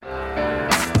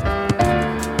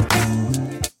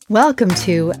Welcome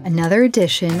to another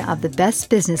edition of The Best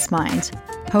Business Minds,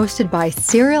 hosted by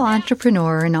serial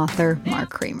entrepreneur and author Mark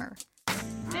Kramer.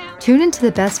 Tune into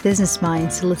The Best Business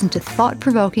Minds to listen to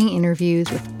thought-provoking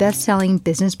interviews with best-selling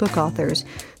business book authors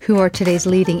who are today's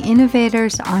leading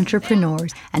innovators,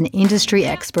 entrepreneurs, and industry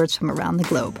experts from around the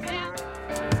globe.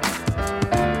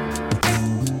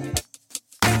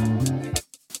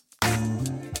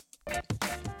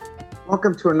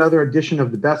 Welcome to another edition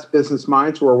of The Best Business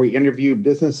Minds, where we interview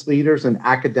business leaders and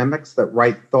academics that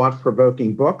write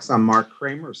thought-provoking books. I'm Mark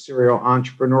Kramer, a serial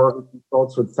entrepreneur who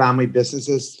consults with family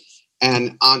businesses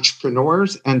and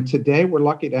entrepreneurs. And today we're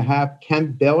lucky to have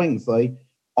Ken Billingsly,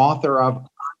 author of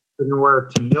Entrepreneur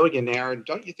to Millionaire. And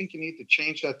don't you think you need to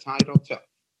change that title to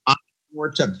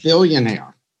Entrepreneur to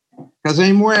Billionaire? Because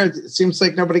anymore, it seems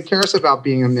like nobody cares about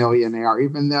being a millionaire,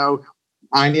 even though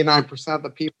 99% of the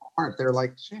people aren't. They're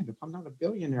like, shit, if I'm not a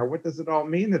billionaire, what does it all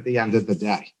mean at the end of the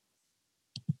day?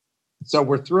 So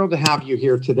we're thrilled to have you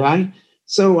here today.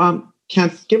 So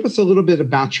Ken, give us a little bit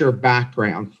about your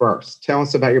background first. Tell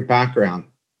us about your background.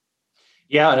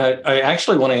 Yeah, and I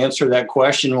actually want to answer that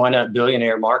question, why not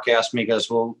billionaire? Mark asked me, he goes,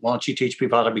 well, why don't you teach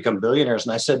people how to become billionaires?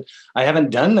 And I said, I haven't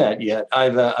done that yet.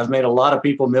 I've made a lot of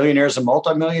people millionaires and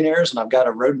multimillionaires, and I've got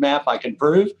a roadmap I can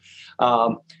prove.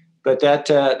 But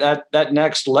that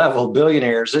next level,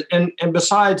 billionaires, and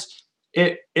besides,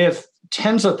 if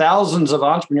tens of thousands of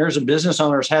entrepreneurs and business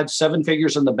owners had seven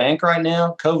figures in the bank right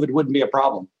now, COVID wouldn't be a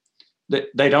problem.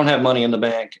 They don't have money in the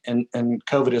bank, and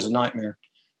COVID is a nightmare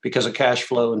because of cash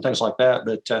flow and things like that.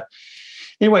 But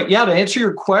anyway, yeah, to answer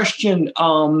your question,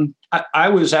 I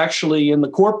was actually in the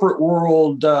corporate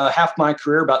world half my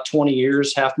career, about 20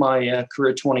 years, half my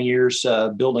career, 20 years,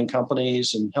 building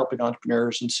companies and helping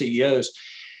entrepreneurs and CEOs.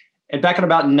 And back in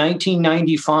about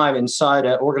 1995, inside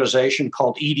an organization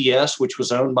called EDS, which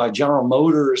was owned by General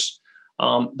Motors,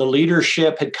 the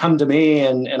leadership had come to me,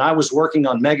 and I was working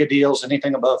on mega deals,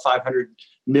 anything above 500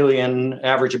 million,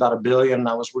 average about $1 billion.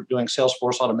 I was doing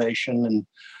Salesforce automation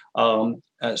and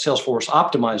Salesforce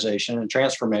optimization and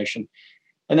transformation.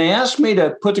 And they asked me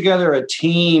to put together a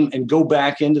team and go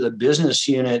back into the business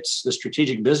units, the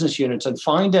strategic business units, and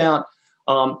find out,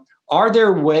 are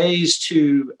there ways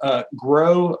to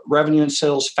grow revenue and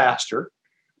sales faster,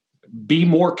 be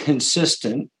more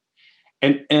consistent,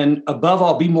 and above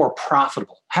all, be more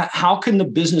profitable? How can the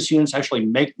business units actually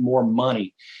make more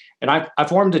money? And I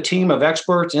formed a team of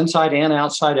experts, inside and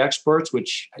outside experts,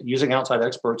 which using outside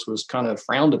experts was kind of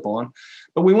frowned upon.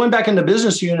 But we went back into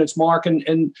business units, Mark,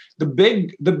 and the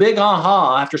big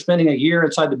aha after spending a year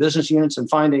inside the business units and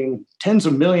finding tens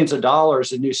of millions of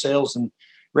dollars in new sales and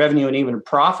revenue and even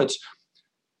profits,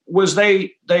 was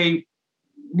they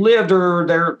lived, or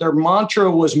their mantra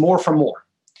was more for more.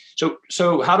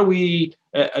 So how do we,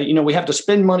 we have to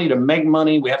spend money to make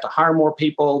money. We have to hire more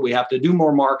people. We have to do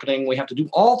more marketing. We have to do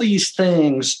all these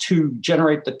things to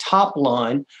generate the top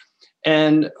line.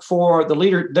 And for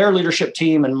their leadership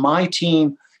team and my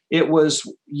team, it was,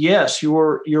 yes,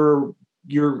 you're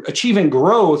achieving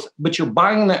growth, but you're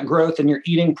buying that growth and you're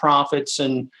eating profits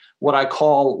and what I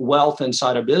call wealth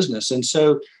inside a business. And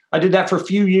so I did that for a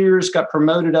few years, got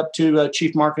promoted up to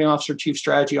chief marketing officer, chief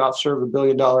strategy officer of $1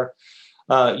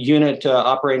 billion unit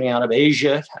operating out of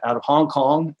Asia, out of Hong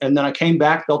Kong. And then I came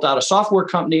back, built out a software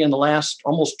company. In the last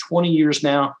almost 20 years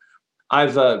now,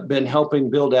 I've been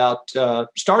helping build out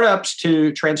startups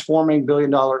to transforming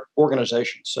billion-dollar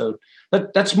organizations. So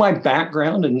that's my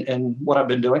background and what I've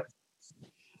been doing.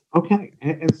 Okay.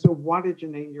 And so why did you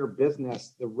name your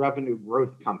business the Revenue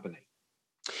Growth Company?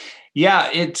 Yeah,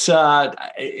 it's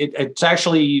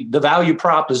actually the value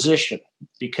proposition,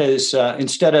 because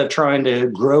instead of trying to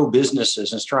grow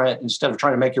businesses, instead of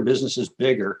trying to make your businesses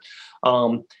bigger,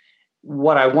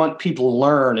 what I want people to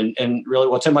learn, and really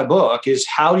what's in my book, is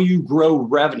how do you grow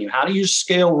revenue? How do you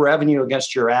scale revenue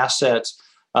against your assets?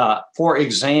 For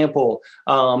example,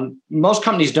 most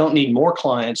companies don't need more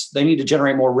clients. They need to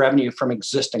generate more revenue from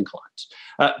existing clients.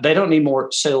 They don't need more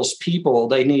salespeople.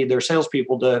 They need their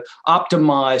salespeople to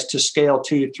optimize to scale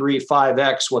 2, 3,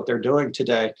 5x what they're doing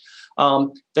today.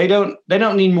 They don't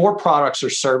need more products or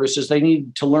services. They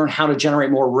need to learn how to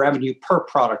generate more revenue per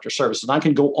product or service. And I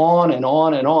can go on and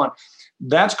on and on.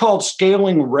 That's called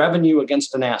scaling revenue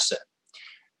against an asset.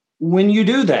 When you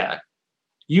do that,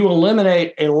 you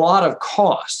eliminate a lot of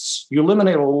costs. You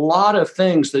eliminate a lot of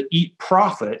things that eat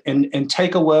profit and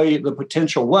take away the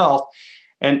potential wealth.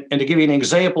 And to give you an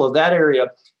example of that area,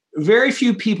 very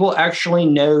few people actually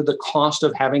know the cost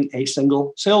of having a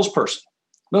single salesperson.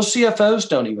 Most CFOs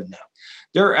don't even know.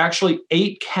 There are actually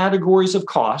 8 categories of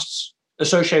costs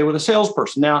associated with a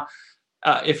salesperson. Now,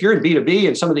 if you're in B2B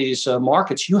in some of these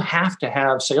markets, you have to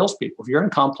have salespeople. If you're in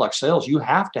complex sales, you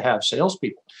have to have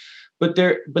salespeople.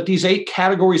 But these 8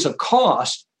 categories of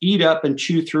cost eat up and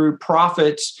chew through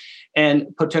profits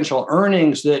and potential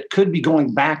earnings that could be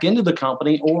going back into the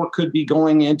company or could be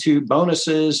going into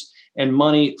bonuses and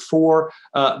money for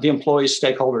the employees,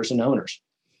 stakeholders, and owners.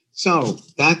 So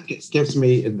that gives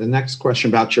me the next question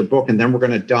about your book, and then we're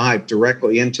going to dive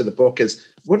directly into the book. Is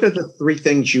what are the 3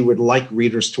 things you would like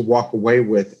readers to walk away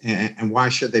with, and why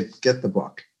should they get the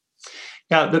book?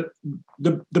 Yeah,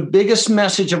 the biggest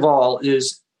message of all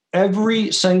is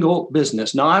every single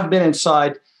business. Now, I've been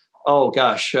inside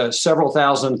several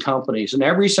thousand companies, and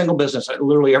every single business,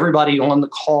 literally everybody on the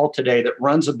call today that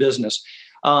runs a business,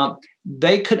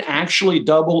 they could actually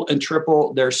double and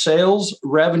triple their sales,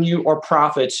 revenue, or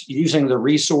profits using the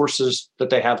resources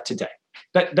that they have today.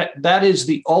 That is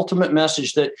the ultimate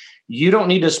message, that you don't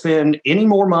need to spend any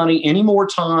more money, any more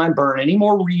time, burn any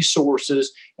more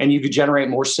resources, and you could generate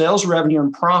more sales, revenue,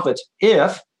 and profits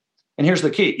and here's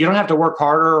the key, you don't have to work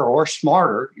harder or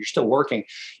smarter. You're still working.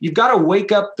 You've got to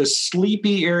wake up the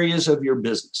sleepy areas of your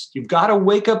business. You've got to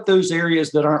wake up those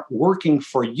areas that aren't working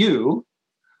for you,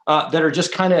 that are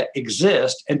just kind of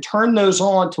exist, and turn those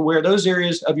on to where those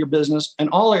areas of your business and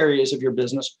all areas of your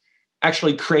business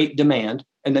actually create demand,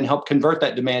 and then help convert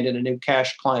that demand into new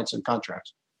cash clients and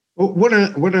contracts. Well,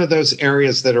 what are those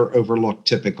areas that are overlooked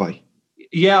typically?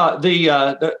 Yeah,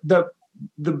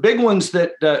 the big ones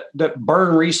that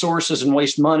burn resources and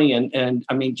waste money and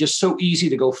I mean just so easy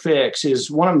to go fix is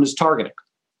one of them is targeting,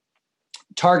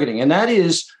 and that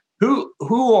is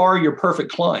who are your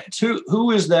perfect clients?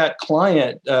 Who is that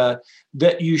client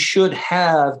that you should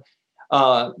have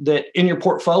that in your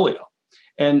portfolio?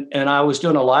 And I was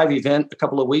doing a live event a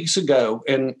couple of weeks ago,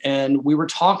 and we were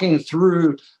talking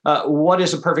through what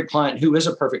is a perfect client, who is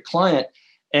a perfect client,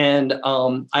 and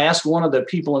I asked one of the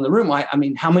people in the room, I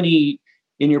mean, how many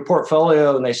in your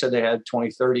portfolio? And they said they had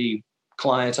 20, 30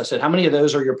 clients. I said, how many of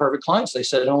those are your perfect clients? They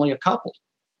said only a couple.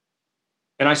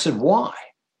 And I said, why?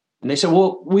 And they said,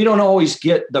 well, we don't always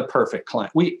get the perfect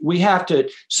client. We have to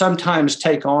sometimes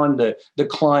take on the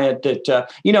client that,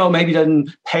 maybe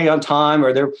doesn't pay on time,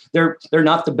 or they're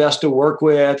not the best to work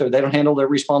with, or they don't handle their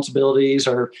responsibilities,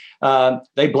 or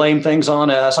they blame things on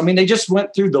us. I mean, they just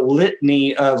went through the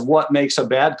litany of what makes a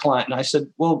bad client. And I said,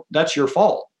 well, that's your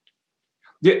fault.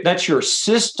 That's your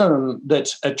system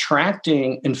that's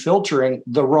attracting and filtering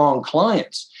the wrong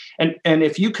clients. And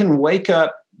if you can wake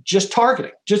up just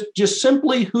targeting, just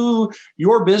simply who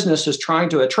your business is trying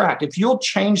to attract, if you'll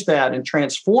change that and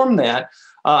transform that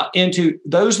into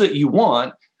those that you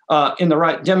want in the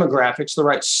right demographics, the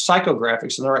right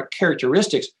psychographics, and the right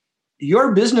characteristics,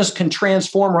 your business can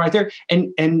transform right there.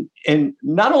 And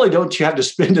not only don't you have to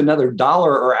spend another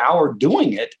dollar or hour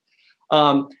doing it,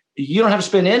 you don't have to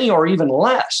spend any or even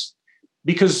less,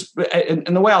 because,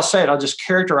 and the way I'll say it, I'll just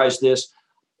characterize this.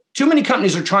 Too many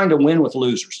companies are trying to win with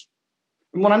losers.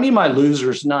 And what I mean by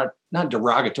losers, not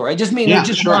derogatory. I just mean they're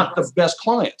just not the best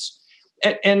clients.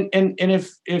 And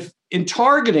if in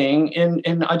targeting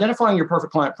and identifying your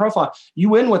perfect client profile, you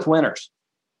win with winners.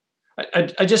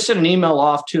 I just sent an email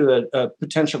off to a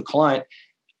potential client.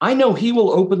 I know he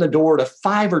will open the door to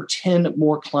 5 or 10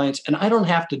 more clients, and I don't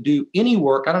have to do any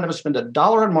work. I don't have to spend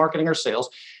 $1 in marketing or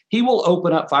sales. He will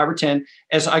open up 5 or 10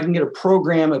 as I can get a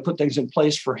program and put things in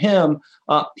place for him.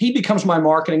 He becomes my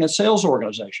marketing and sales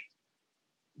organization.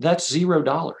 That's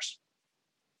 $0.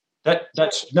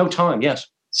 That's no time. Yes.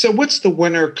 So what's the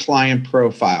winner client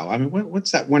profile? I mean,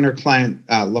 what's that winner client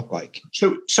look like?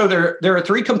 So there are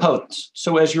 3 components.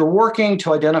 So as you're working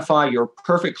to identify your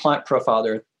perfect client profile,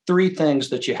 there are 3 things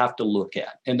that you have to look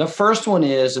at. And the first one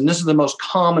is, and this is the most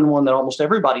common one that almost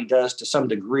everybody does to some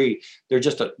degree, they're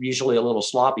just usually a little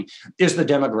sloppy, is the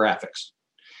demographics.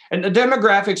 And the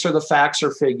demographics are the facts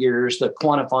or figures, the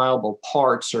quantifiable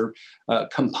parts or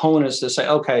components that say,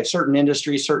 okay, certain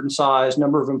industry, certain size,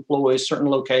 number of employees, certain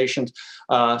locations,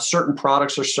 certain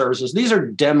products or services. These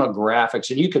are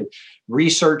demographics, and you can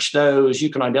research those,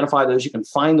 you can identify those, you can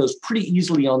find those pretty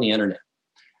easily on the internet.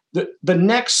 The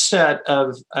next set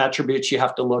of attributes you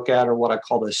have to look at are what I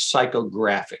call the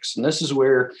psychographics. And this is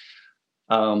where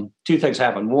 2 things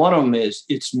happen. One of them is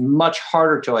it's much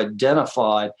harder to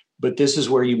identify, but this is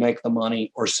where you make the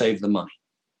money or save the money.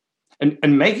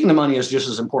 And making the money is just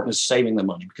as important as saving the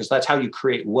money, because that's how you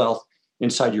create wealth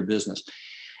inside your business.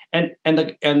 And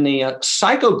the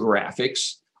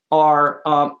psychographics are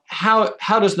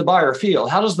how does the buyer feel?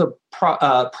 How does the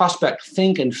prospect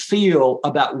think and feel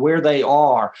about where they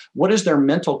are? What is their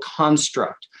mental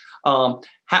construct?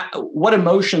 What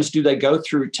emotions do they go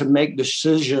through to make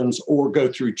decisions or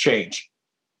go through change?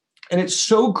 And it's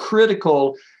so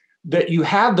critical that you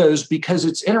have those, because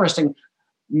it's interesting.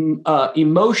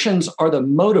 Emotions are the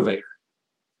motivator.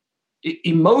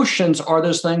 Emotions are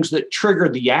those things that trigger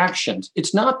the actions.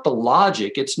 It's not the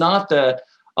logic. It's not the,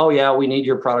 oh yeah, we need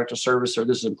your product or service, or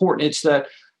this is important. It's that,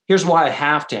 here's why I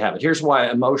have to have it. Here's why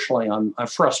emotionally I'm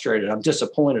frustrated, I'm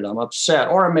disappointed, I'm upset,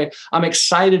 or I'm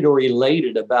excited or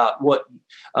elated about what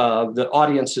the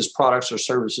audience's products or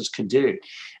services could do.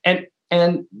 And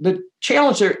the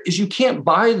challenge there is you can't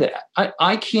buy that.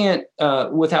 I can't,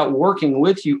 without working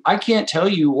with you, I can't tell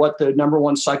you what the number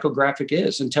one psychographic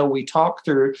is until we talk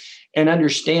through and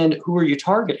understand who are you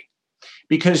targeting.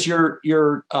 Because your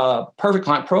perfect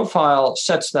client profile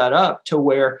sets that up to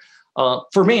where,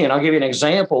 for me, and I'll give you an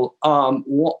example,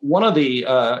 one of the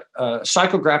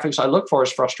psychographics I look for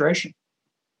is frustration.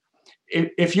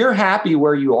 If you're happy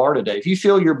where you are today, if you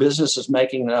feel your business is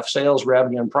making enough sales,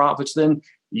 revenue, and profits, then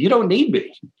you don't need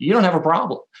me. You don't have a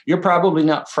problem. You're probably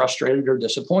not frustrated or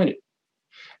disappointed.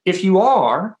 If you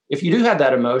do have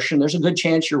that emotion, there's a good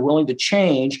chance you're willing to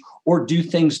change or do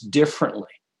things differently.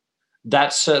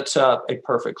 That sets up a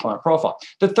perfect client profile.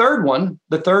 The third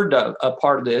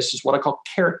part of this is what I call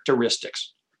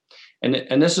characteristics.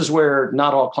 And this is where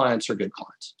not all clients are good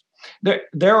clients.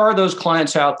 There are those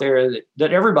clients out there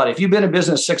that everybody, if you've been in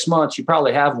business 6 months, you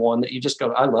probably have one that you just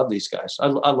go, I love these guys. I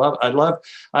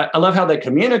love how they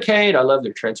communicate. I love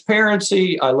their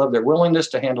transparency. I love their willingness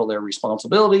to handle their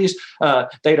responsibilities.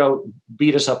 They don't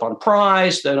beat us up on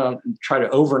price. They don't try to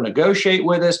over negotiate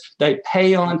with us. They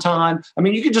pay on time. I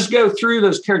mean, you could just go through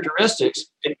those characteristics.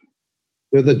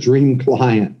 They're the dream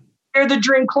client. They're the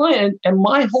dream client. And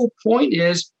my whole point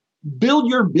is build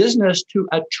your business to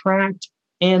attract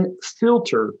and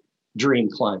filter dream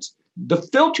clients. The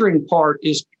filtering part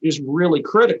is really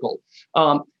critical.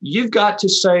 You've got to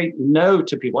say no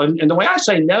to people. And the way I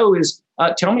say no is,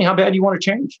 tell me how bad you want to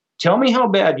change. Tell me how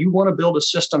bad you want to build a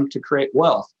system to create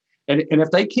wealth. And if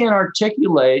they can't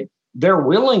articulate their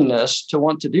willingness to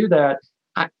want to do that,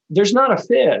 there's not a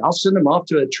fit. I'll send them off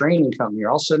to a training company,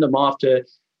 or I'll send them off to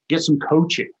get some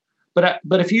coaching. But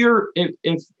if you're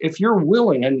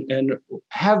willing and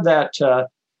have that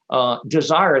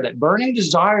desire, that burning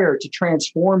desire to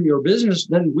transform your business,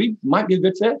 then we might be a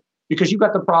good fit, because you've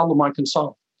got the problem I can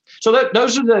solve. So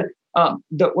those are the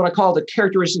what I call the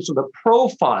characteristics of the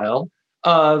profile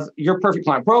of your perfect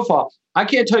client profile. I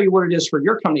can't tell you what it is for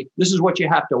your company. This is what you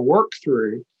have to work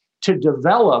through to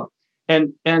develop.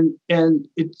 And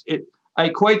I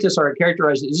equate this, or I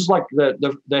characterize it. This is like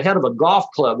the head of a golf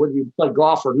club, whether you play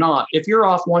golf or not. If you're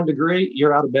off 1 degree,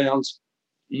 you're out of bounds.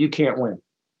 You can't win.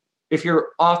 If you're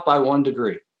off by 1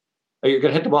 degree, or you're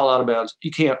going to hit the ball out of bounds,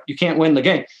 you can't win the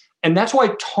game. And that's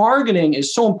why targeting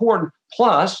is so important.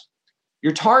 Plus,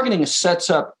 your targeting sets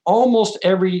up almost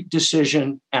every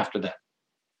decision after that.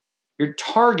 Your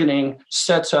targeting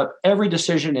sets up every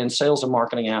decision in sales and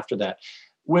marketing after that.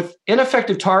 With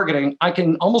ineffective targeting, I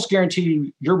can almost guarantee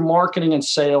you your marketing and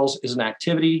sales is an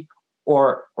activity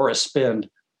or a spend,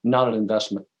 not an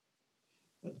investment.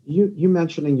 You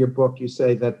mentioned in your book, you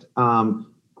say that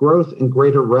growth and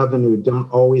greater revenue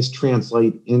don't always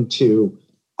translate into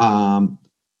optimizing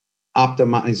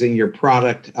your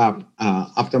product,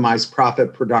 optimize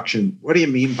profit production. What do you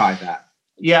mean by that?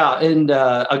 Yeah, and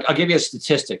I'll give you a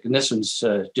statistic, and this one's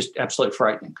just absolutely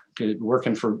frightening.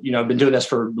 Working for, I've been doing this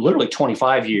for literally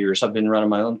 25 years. I've been running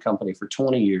my own company for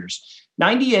 20 years.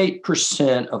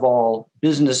 98% of all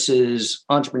businesses,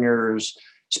 entrepreneurs,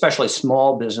 especially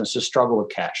small businesses, struggle with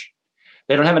cash.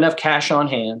 They don't have enough cash on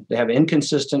hand. They have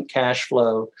inconsistent cash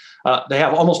flow. They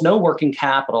have almost no working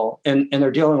capital, and they're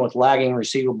dealing with lagging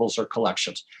receivables or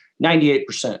collections.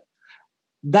 98%.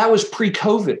 That was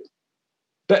pre-COVID.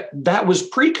 That was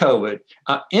pre-COVID.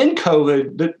 In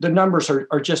COVID, the numbers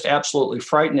are just absolutely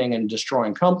frightening and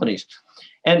destroying companies.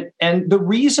 And the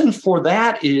reason for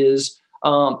that is,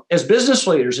 as business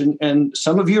leaders, and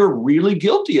some of you are really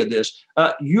guilty of this,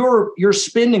 you're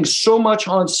spending so much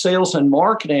on sales and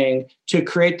marketing to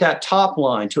create that top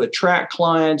line, to attract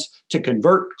clients, to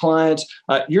convert clients.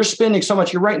 You're spending so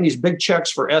much. You're writing these big checks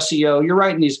for SEO. You're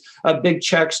writing these big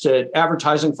checks to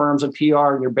advertising firms and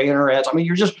PR and your banner ads. I mean,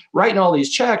 you're just writing all these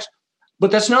checks,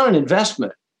 but that's not an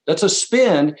investment. That's a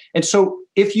spend. And so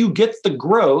if you get the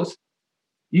growth,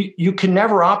 you can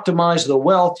never optimize the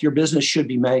wealth your business should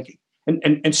be making.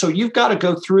 And so you've got to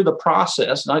go through the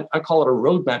process, and I call it a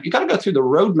roadmap. You've got to go through the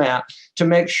roadmap to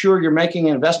make sure you're making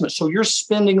an investment. So you're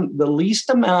spending the least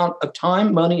amount of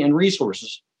time, money, and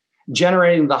resources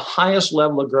generating the highest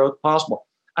level of growth possible.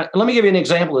 Let me give you an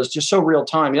example that's just so real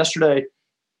time. Yesterday,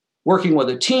 working with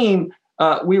a team,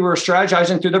 we were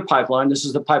strategizing through the pipeline. This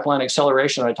is the pipeline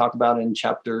acceleration I talked about in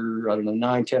chapter,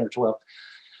 9, 10, or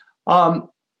 12.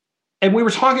 And we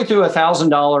were talking through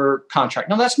 $1,000 contract.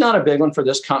 Now, that's not a big one for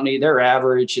this company. Their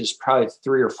average is probably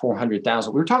 $300,000 or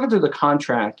 $400,000. We were talking through the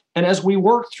contract. And as we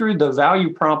worked through the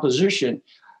value proposition,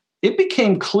 it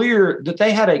became clear that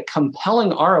they had a compelling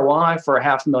ROI for a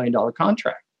 $500,000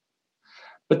 contract.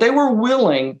 But they were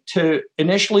willing to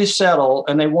initially settle,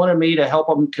 and they wanted me to help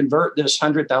them convert this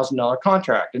 $100,000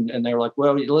 contract. And they were like,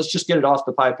 well, let's just get it off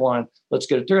the pipeline. Let's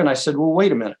get it through. And I said, well,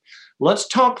 wait a minute. Let's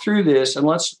talk through this, and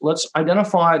let's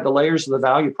identify the layers of the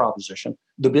value proposition,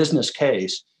 the business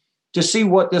case, to see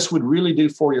what this would really do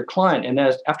for your client. And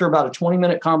after about a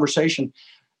 20-minute conversation,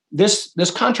 this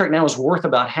contract now is worth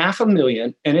about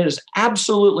 $500,000, and it is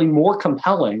absolutely more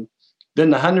compelling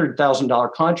than the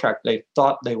 $100,000 contract they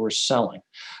thought they were selling.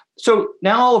 So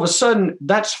now all of a sudden,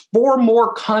 that's 4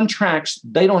 more contracts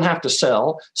they don't have to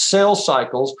sell, sales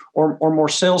cycles, or more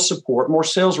sales support, more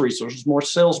sales resources, more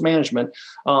sales management.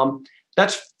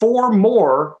 That's 4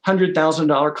 more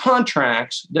 $100,000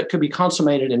 contracts that could be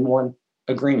consummated in one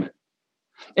agreement.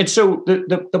 And so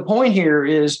the point here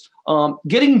is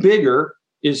getting bigger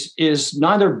is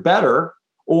neither better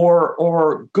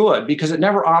or good, because it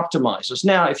never optimizes.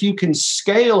 Now, if you can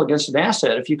scale against an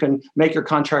asset, if you can make your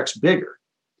contracts bigger,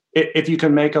 if you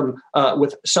can make them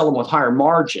sell them with higher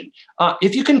margin,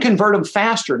 if you can convert them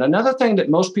faster. And another thing that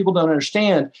most people don't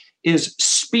understand is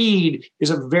speed is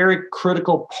a very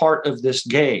critical part of this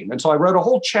game. And so I wrote a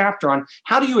whole chapter on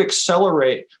how do you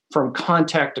accelerate from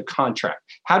contact to contract?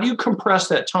 How do you compress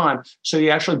that time so you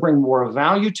actually bring more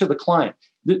value to the client?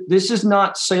 This is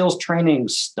not sales training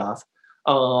stuff.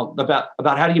 About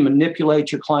how do you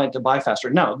manipulate your client to buy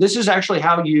faster. No, this is actually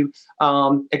how you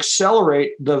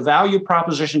accelerate the value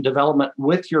proposition development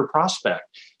with your prospect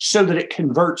so that it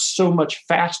converts so much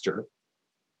faster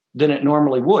than it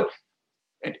normally would.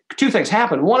 2 things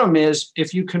happen. One of them is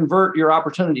if you convert your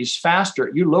opportunities faster,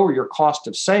 you lower your cost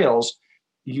of sales,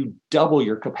 you double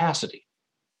your capacity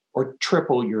or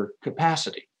triple your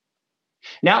capacity.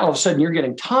 Now, all of a sudden, you're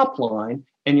getting top line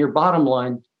and your bottom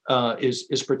line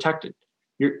is protected.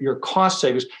 Your cost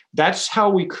savings. That's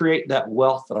how we create that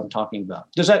wealth that I'm talking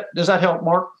about. Does that help,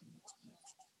 Mark?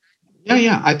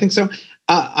 Yeah, I think so.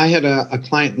 I had a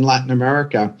client in Latin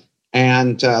America,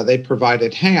 and they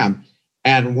provided ham,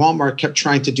 and Walmart kept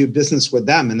trying to do business with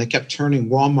them, and they kept turning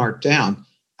Walmart down.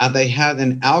 They had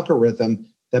an algorithm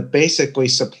that basically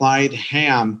supplied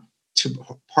ham to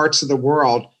parts of the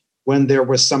world when there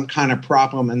was some kind of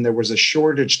problem and there was a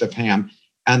shortage of ham.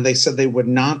 And they said they would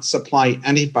not supply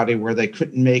anybody where they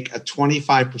couldn't make a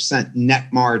 25%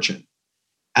 net margin.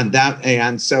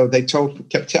 And so they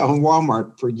kept telling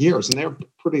Walmart for years, and they're a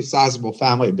pretty sizable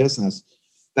family business,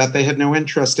 that they had no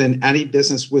interest in any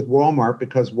business with Walmart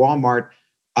because Walmart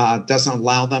doesn't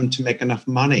allow them to make enough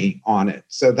money on it.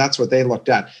 So that's what they looked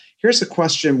at. Here's a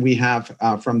question we have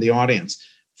from the audience.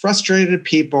 Frustrated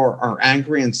people are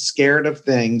angry and scared of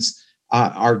things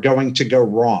are going to go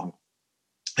wrong.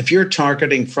 If you're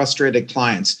targeting frustrated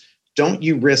clients, don't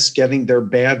you risk getting their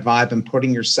bad vibe and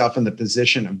putting yourself in the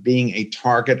position of being a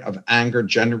target of anger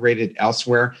generated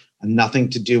elsewhere and nothing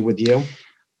to do with you?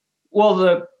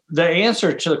 Well, the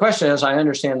answer to the question, as I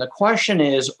understand the question,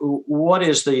 is what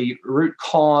is the root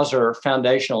cause or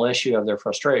foundational issue of their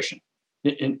frustration?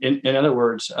 In other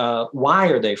words, why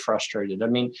are they frustrated? I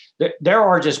mean, there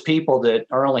are just people that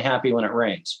are only happy when it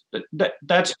rains.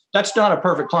 That's not a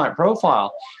perfect client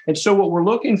profile. And so what we're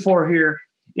looking for here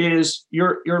is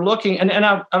you're looking, and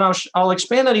I'll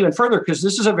expand that even further because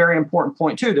this is a very important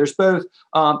point too. There's both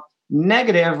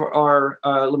negative or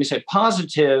let me say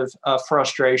positive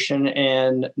frustration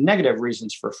and negative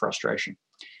reasons for frustration.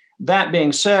 That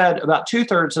being said, about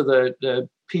 2/3 of the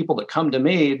people that come to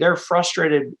me, they're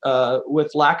frustrated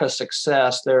with lack of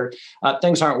success. Their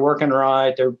things aren't working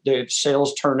right. Their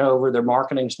sales turnover, their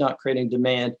marketing's not creating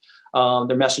demand.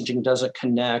 Their messaging doesn't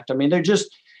connect. I mean,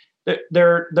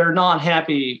 they're not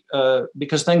happy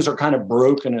because things are kind of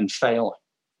broken and failing.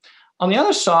 On the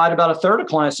other side, about 1/3 of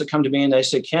clients that come to me and they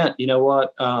say, Kent, you know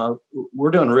what? We're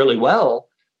doing really well.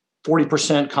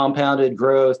 40% compounded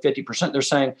growth, 50%. They're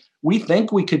saying, we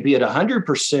think we could be at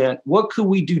 100%. What could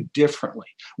we do differently?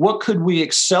 What could we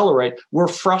accelerate? We're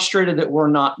frustrated that we're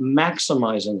not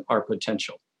maximizing our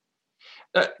potential.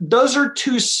 Those are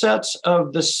 2 sets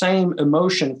of the same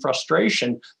emotion,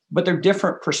 frustration, but they're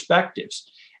different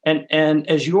perspectives. And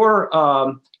as you're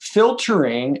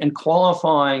filtering and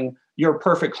qualifying your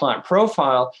perfect client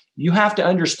profile, you have to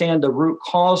understand the root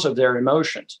cause of their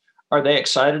emotions. Are they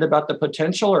excited about the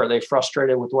potential, or are they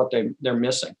frustrated with what they're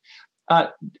missing?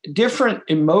 different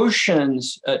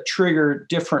emotions trigger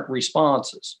different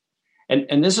responses.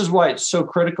 And this is why it's so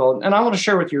critical. And I want to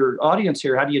share with your audience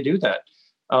here, how do you do that?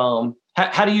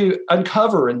 How do you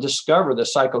uncover and discover the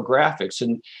psychographics?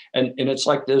 And it's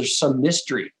like there's some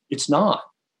mystery. It's not.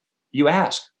 You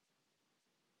ask,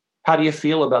 how do you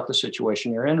feel about the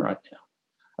situation you're in right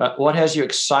now? What has you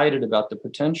excited about the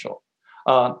potential?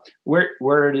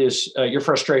 Where does your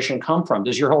frustration come from?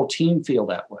 Does your whole team feel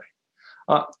that way?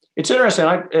 It's interesting.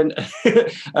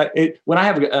 When I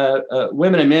have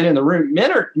women and men in the room,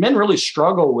 men really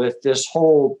struggle with this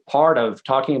whole part of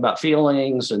talking about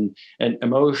feelings and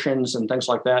emotions and things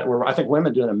like that. Where I think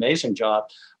women do an amazing job.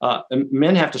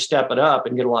 Men have to step it up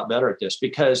and get a lot better at this,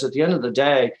 because at the end of the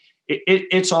day,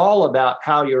 it's all about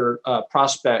how your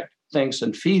prospect thinks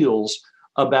and feels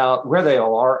about where they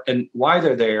are and why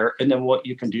they're there, and then what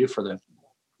you can do for them.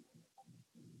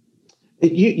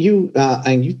 And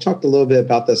you talked a little bit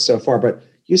about this so far, but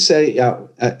you say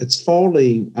it's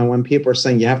faulty when people are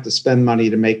saying you have to spend money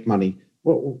to make money.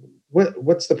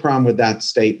 What's the problem with that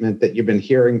statement that you've been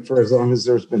hearing for as long as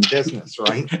there's been business,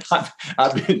 right?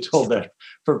 I've been told that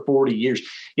for 40 years.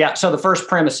 Yeah. So the first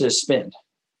premise is spend.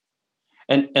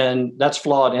 And that's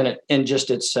flawed in just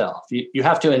itself. You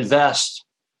have to invest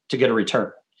to get a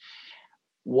return.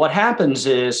 What happens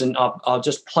is, and I'll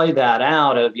just play that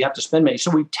out of, you have to spend money.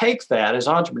 So we take that as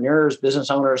entrepreneurs,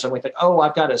 business owners, and we think, oh,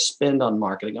 I've got to spend on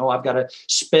marketing. Oh, I've got to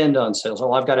spend on sales.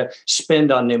 Oh, I've got to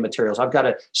spend on new materials. I've got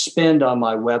to spend on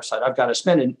my website. I've got to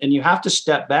spend. And you have to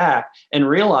step back and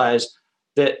realize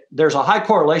that there's a high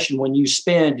correlation. When you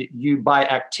spend, you buy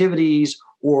activities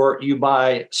or you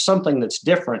buy something that's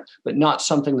different, but not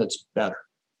something that's better.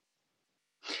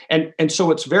 And so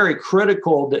it's very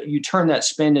critical that you turn that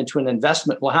spend into an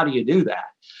investment. Well, how do you do that?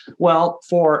 Well,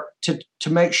 to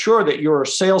make sure that your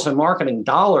sales and marketing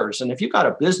dollars, and if you've got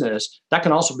a business, that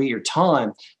can also be your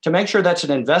time, to make sure that's an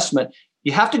investment,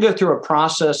 you have to go through a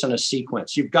process and a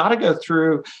sequence. You've got to go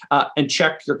through and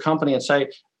check your company and say,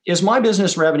 is my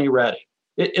business revenue ready?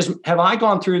 Have I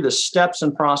gone through the steps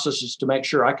and processes to make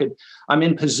sure I'm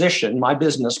in position, my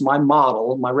business, my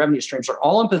model, my revenue streams are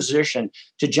all in position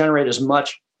to generate as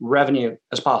much revenue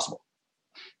as possible?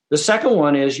 The second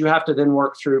one is you have to then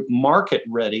work through market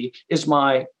ready. Is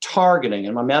my targeting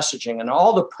and my messaging and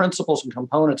all the principles and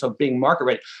components of being market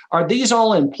ready, are these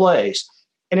all in place?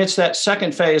 And it's that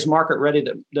second phase, market ready,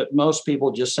 that most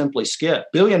people just simply skip.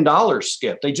 $1 billion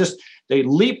skip. They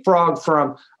leapfrog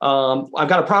from, I've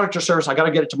got a product or service, I got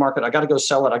to get it to market, I got to go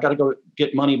sell it, I got to go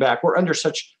get money back. We're under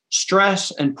such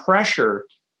stress and pressure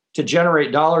to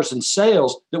generate dollars in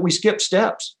sales that we skip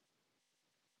steps.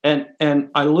 And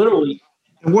I literally.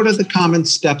 And what are the common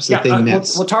steps that they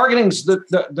miss? Well, targeting's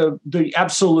the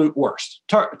absolute worst.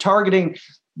 Targeting.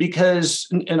 Because,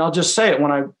 and I'll just say it,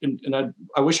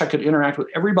 I wish I could interact with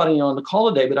everybody on the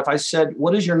call today, but if I said,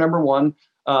 what is your number one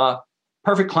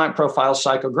perfect client profile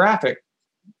psychographic,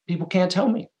 people can't tell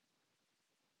me.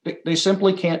 They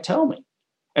simply can't tell me.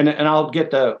 And I'll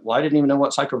get I didn't even know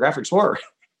what psychographics were.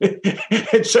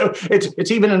 And so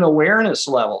it's even an awareness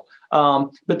level.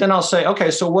 But then I'll say, okay,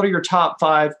 so what are your top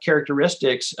 5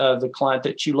 characteristics of the client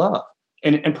that you love,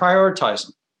 and prioritize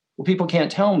them? Well, people can't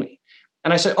tell me.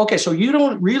 And I said, okay, so you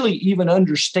don't really even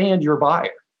understand your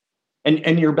buyer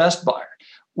and your best buyer.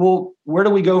 Well, where do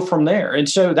we go from there? And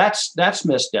so that's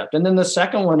misstepped. And then the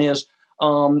second one is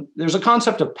there's a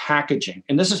concept of packaging.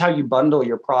 And this is how you bundle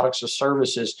your products or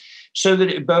services so that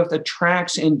it both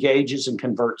attracts, engages, and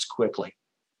converts quickly.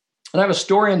 And I have a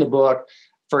story in the book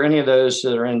for any of those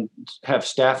that have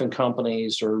staffing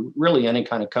companies or really any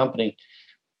kind of company.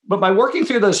 But by working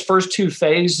through those first 2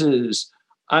 phases,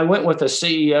 I went with a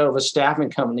CEO of a staffing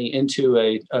company into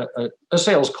a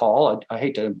sales call. I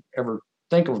hate to ever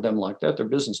think of them like that. They're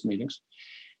business meetings.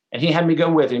 And he had me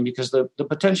go with him because the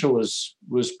potential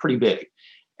was pretty big.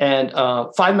 And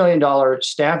 $5 million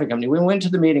staffing company. We went to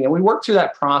the meeting and we worked through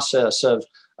that process of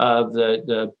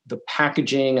the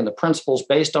packaging and the principles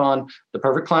based on the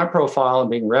perfect client profile and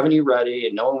being revenue ready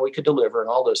and knowing we could deliver and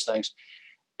all those things.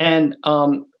 And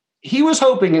he was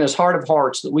hoping in his heart of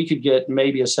hearts that we could get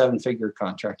maybe a 7-figure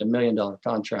contract, $1 million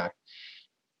contract.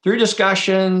 Through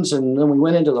discussions, and then we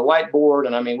went into the whiteboard,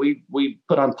 and I mean, we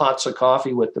put on pots of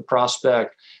coffee with the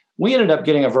prospect. We ended up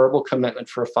getting a verbal commitment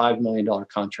for a $5 million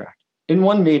contract. In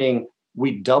one meeting,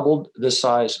 we doubled the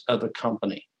size of the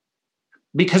company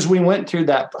because we went through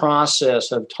that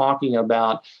process of talking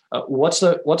about what's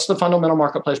the fundamental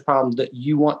marketplace problem that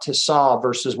you want to solve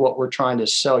versus what we're trying to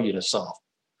sell you to solve.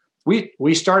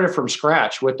 We started from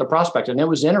scratch with the prospect, and it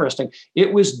was interesting.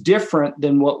 It was different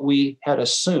than what we had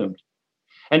assumed.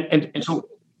 And so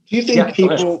Do you think Yeah,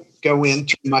 people go in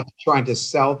too much trying to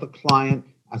sell the client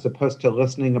as opposed to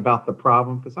listening about the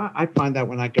problem? Because I find that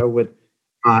when I go with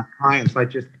clients, I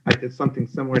did something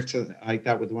similar to like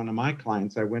that with one of my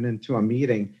clients. I went into a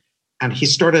meeting and he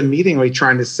started immediately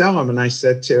trying to sell him. And I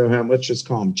said to him, let's just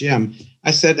call him Jim.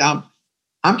 I said,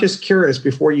 I'm just curious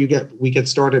before we get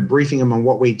started briefing him on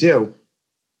what we do.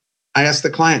 I asked the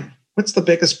client, what's the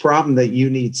biggest problem that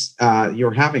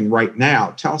you're having right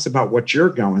now? Tell us about what you're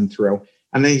going through.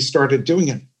 And then he started doing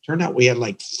it. Turned out we had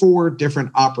like 4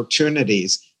 different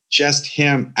opportunities, just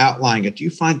him outlining it. Do you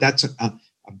find that's a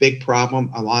big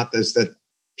problem a lot? Is that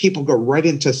people go right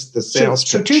into the sales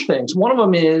so pitch? 2 things. One of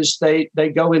them is they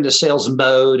go into sales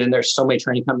mode, and there's so many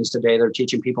training companies today that are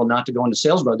teaching people not to go into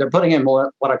sales mode. They're putting in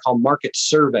what I call market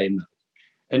survey mode.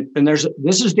 And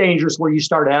this is dangerous, where you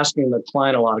start asking the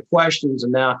client a lot of questions.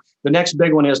 And now the next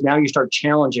big one is now you start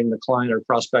challenging the client or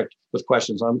prospect with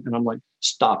questions. I'm like,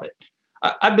 stop it.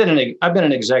 I've been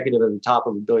an executive at the top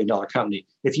of a $1 billion company.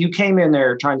 If you came in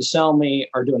there trying to sell me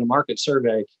or doing a market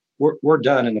survey, we're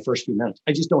done in the first few minutes.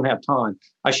 I just don't have time.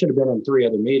 I should have been in 3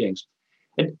 other meetings.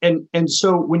 And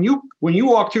so when you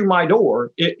walk through my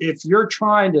door, if you're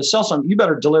trying to sell something, you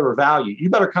better deliver value.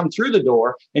 You better come through the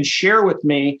door and share with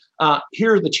me,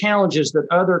 here are the challenges that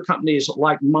other companies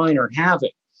like mine are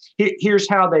having. Here's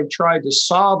how they've tried to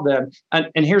solve them.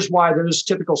 And here's why those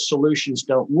typical solutions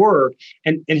don't work.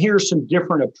 And here's some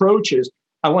different approaches.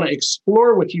 I want to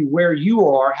explore with you where you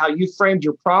are, how you framed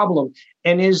your problem,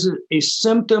 and is it a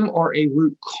symptom or a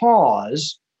root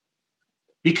cause?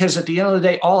 Because at the end of the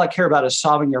day, all I care about is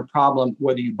solving your problem,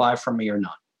 whether you buy from me or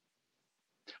not.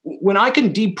 When I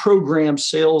can deprogram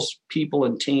salespeople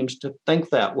and teams to think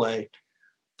that way,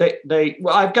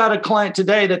 I've got a client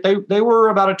today that they were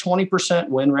about a 20%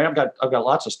 win rate. I've got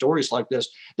lots of stories like this.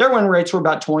 Their win rates were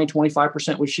about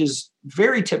 25%, which is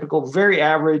very typical, very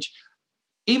average.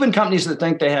 Even companies that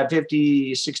think they have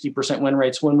 50, 60% win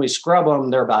rates, when we scrub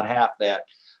them, they're about half that.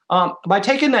 By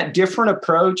taking that different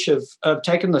approach of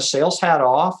taking the sales hat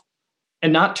off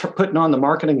and not putting on the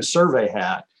marketing survey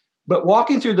hat, but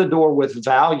walking through the door with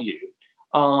value,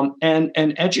 and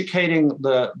educating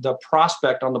the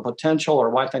prospect on the potential or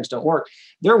why things don't work,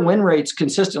 their win rates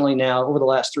consistently now over the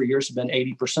last 3 years have been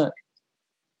 80%,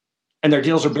 and their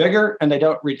deals are bigger, and they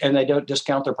don't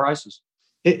discount their prices.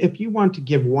 If you want to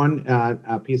give one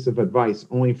piece of advice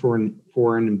only for an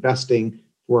investing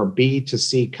for a B to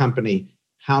C company,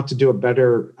 how to do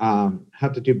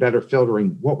better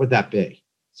filtering, what would that be?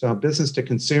 So a business to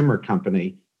consumer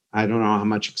company, I don't know how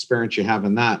much experience you have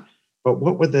in that, but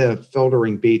what would the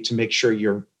filtering be to make sure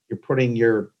you're putting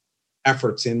your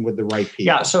efforts in with the right people?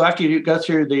 Yeah. So after you go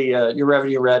through the your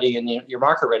revenue ready and your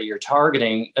market ready, your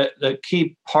targeting, the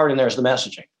key part in there is the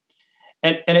messaging,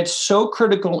 and it's so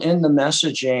critical in the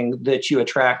messaging that you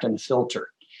attract and filter.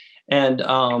 And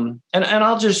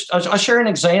I'll share an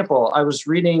example. I was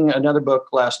reading another book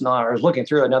last night. I was looking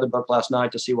through another book last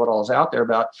night to see what all is out there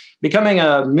about becoming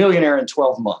a millionaire in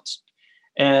 12 months.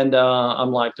 And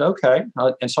I'm like, okay.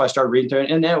 And so I started reading through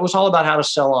it, and it was all about how to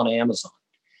sell on Amazon.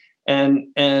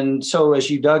 And so as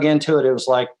you dug into it, it was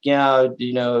like, yeah,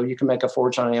 you can make a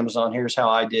fortune on Amazon. Here's how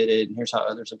I did it, and here's how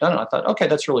others have done it. I thought, okay,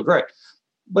 that's really great.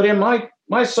 But in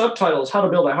my subtitle is how to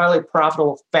build a highly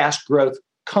profitable, fast growth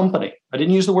company. I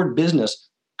didn't use the word business,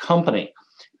 company,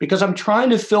 because I'm trying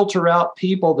to filter out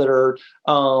people that are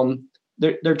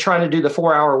they're trying to do the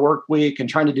 4-hour work week and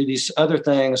trying to do these other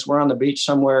things. We're on the beach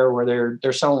somewhere where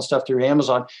they're selling stuff through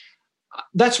Amazon.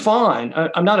 That's fine.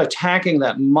 I'm not attacking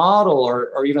that model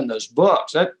or even those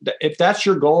books. If that's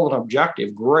your goal and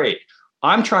objective, great.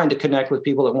 I'm trying to connect with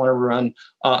people that want to run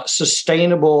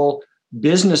sustainable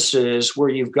businesses where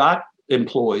you've got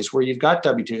employees, where you've got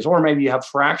W-2s, or maybe you have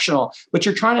fractional, but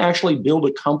you're trying to actually build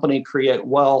a company, create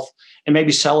wealth, and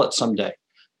maybe sell it someday.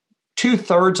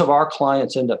 2/3 of our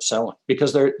clients end up selling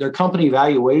because their company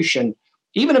valuation,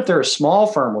 even if they're a small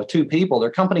firm with 2 people,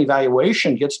 their company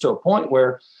valuation gets to a point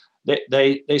where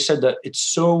they said that it's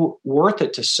so worth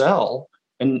it to sell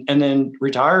and then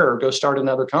retire or go start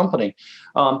another company.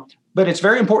 But it's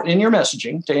very important in your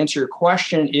messaging, to answer your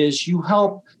question, is you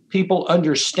help people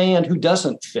understand who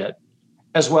doesn't fit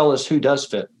as well as who does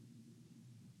fit.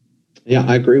 Yeah,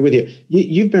 I agree with you.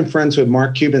 You've been friends with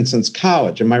Mark Cuban since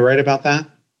college. Am I right about that?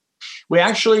 We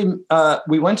actually,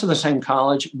 we went to the same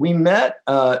college. We met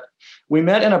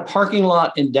in a parking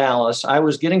lot in Dallas. I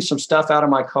was getting some stuff out of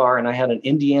my car, and I had an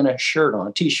Indiana shirt on,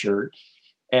 a T-shirt.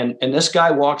 And this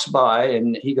guy walks by,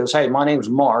 and he goes, "Hey, my name's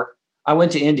Mark. I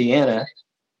went to Indiana."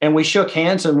 And we shook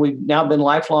hands, and we've now been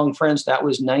lifelong friends. That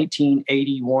was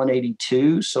 1981,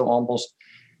 82. So almost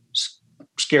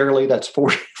scarily, that's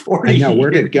 40 I know.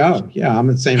 Where did it years. go? Yeah, I'm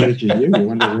the same age as you. I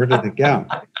wonder, where did it go?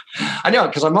 I know,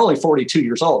 because I'm only 42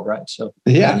 years old, right? So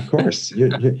yeah, of course.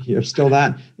 You're still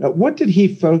that. What did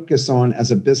he focus on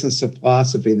as a business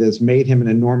philosophy that has made him an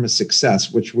enormous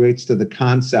success, which relates to the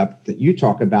concept that you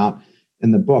talk about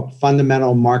in the book,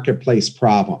 fundamental marketplace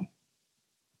problem?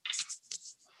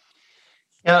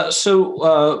 Yeah.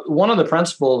 So one of the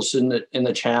principles in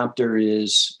the chapter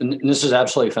is, and this is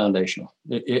absolutely foundational.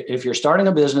 If you're starting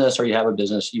a business or you have a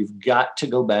business, you've got to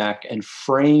go back and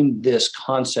frame this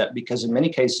concept, because in many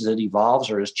cases it evolves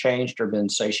or has changed or been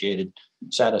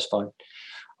satisfied.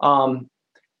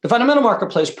 The fundamental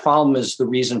marketplace problem is the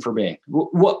reason for being.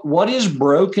 What is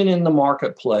broken in the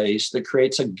marketplace that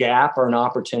creates a gap or an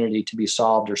opportunity to be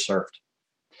solved or served?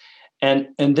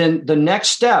 And then the next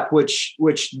step, which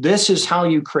this is how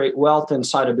you create wealth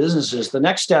inside of businesses. The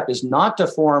next step is not to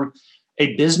form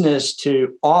a business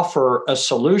to offer a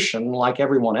solution like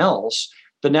everyone else.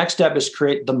 The next step is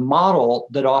create the model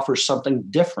that offers something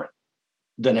different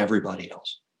than everybody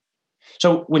else.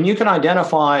 So when you can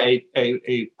identify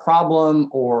a problem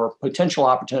or potential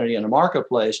opportunity in a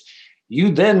marketplace,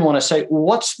 you then want to say,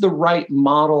 what's the right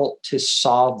model to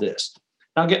solve this?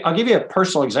 I'll give you a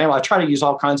personal example. I try to use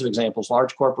all kinds of examples,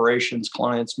 large corporations,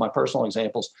 clients, my personal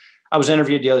examples. I was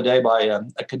interviewed the other day by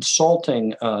a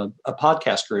consulting, a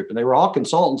podcast group, and they were all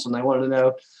consultants, and they wanted to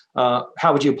know,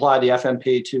 how would you apply the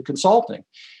FMP to consulting?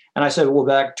 And I said, well,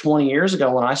 back 20 years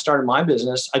ago, when I started my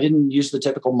business, I didn't use the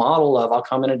typical model of I'll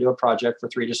come in and do a project for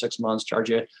 3 to 6 months, charge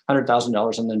you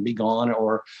 $100,000 and then be gone,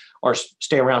 or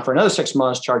stay around for another 6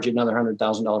 months, charge you another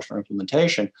 $100,000 for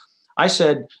implementation. I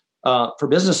said, for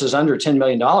businesses under $10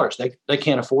 million, they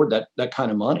can't afford that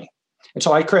kind of money. And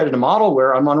so I created a model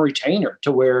where I'm on retainer,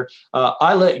 to where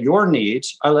I let your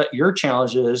needs, I let your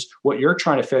challenges, what you're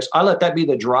trying to fix, I let that be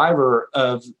the driver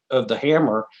of the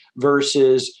hammer,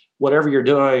 versus whatever you're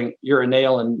doing, you're a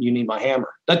nail and you need my hammer.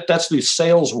 That's the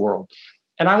sales world.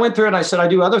 And I went through and I said, I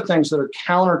do other things that are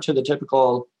counter to the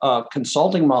typical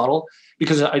consulting model,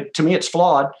 because to me, it's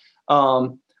flawed.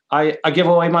 I give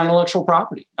away my intellectual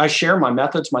property. I share my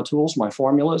methods, my tools, my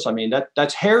formulas. I mean,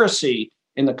 that's heresy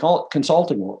in the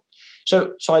consulting world.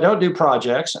 So I don't do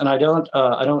projects, and I don't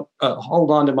hold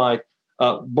on to my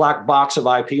black box of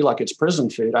IP like it's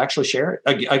prison food. I actually share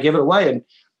it. I give it away, and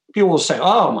people will say,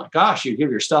 "Oh my gosh, you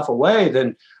give your stuff away,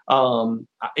 then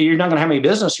you're not going to have any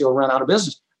business. You'll run out of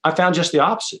business." I found just the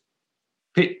opposite.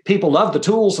 People love the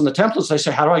tools and the templates. They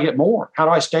say, "How do I get more? How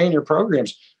do I stay in your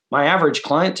programs?" My average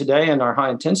client today in our high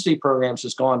intensity programs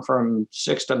has gone from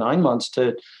 6 to 9 months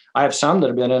to, I have some that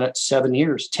have been in it 7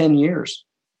 years, 10 years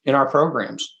in our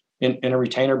programs in a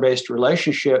retainer-based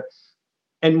relationship.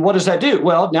 And what does that do?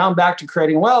 Well, now I'm back to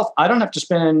creating wealth. I don't have to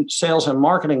spend sales and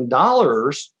marketing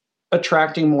dollars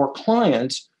attracting more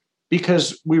clients,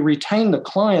 because we retain the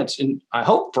clients in, I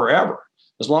hope, forever,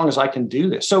 as long as I can do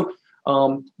this. So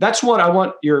that's what I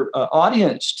want your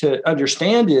audience to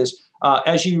understand is,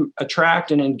 as you attract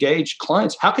and engage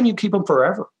clients, how can you keep them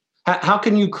forever? How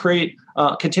can you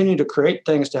continue to create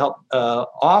things to help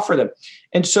offer them?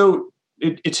 And so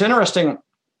it's interesting.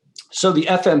 So the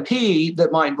FMP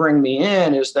that might bring me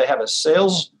in is they have a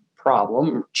sales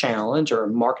problem, challenge, or a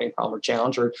marketing problem or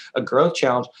challenge, or a growth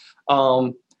challenge.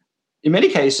 In many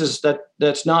cases,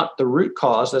 that's not the root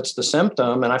cause, that's the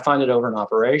symptom. And I find it over in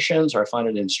operations, or I find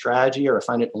it in strategy, or I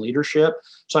find it in leadership.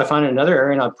 So I find it in another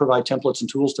area, and I provide templates and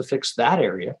tools to fix that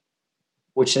area,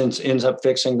 which ends up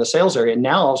fixing the sales area. And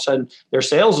now all of a sudden their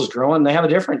sales is growing. They have a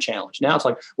different challenge. Now it's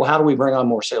like, well, how do we bring on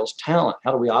more sales talent?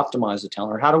 How do we optimize the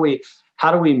talent? Or how do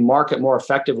we market more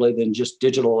effectively than just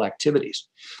digital activities?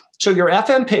 So your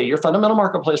FMP, your fundamental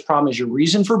marketplace problem, is your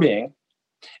reason for being.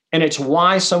 And it's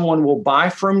why someone will buy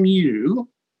from you.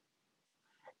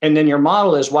 And then your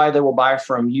model is why they will buy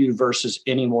from you versus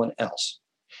anyone else.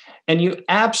 And you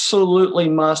absolutely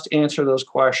must answer those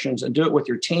questions, and do it with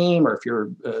your team, or if you're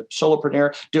a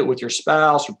solopreneur, do it with your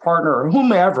spouse or partner or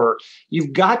whomever.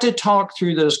 You've got to talk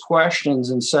through those questions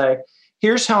and say,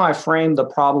 here's how I frame the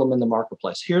problem in the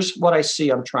marketplace. Here's what I see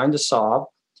I'm trying to solve.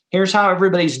 Here's how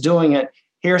everybody's doing it.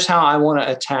 Here's how I want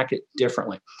to attack it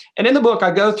differently. And in the book, I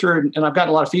go through, and I've gotten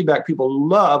a lot of feedback. People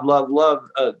love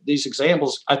these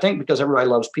examples, I think because everybody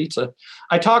loves pizza.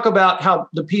 I talk about how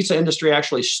the pizza industry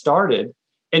actually started,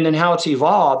 and then how it's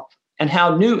evolved, and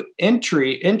how new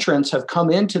entrants have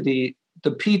come into the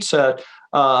pizza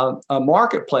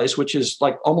marketplace, which is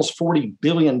like almost $40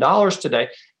 billion today.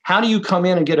 How do you come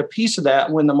in and get a piece of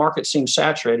that when the market seems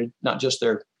saturated, not just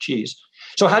their cheese?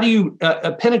 So how do you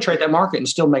penetrate that market and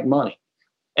still make money?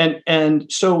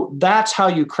 And so that's how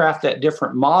you craft that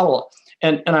different model.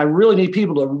 And I really need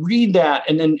people to read that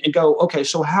and go, okay,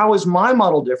 so how is my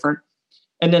model different?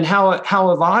 And then how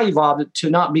have I evolved it to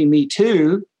not be me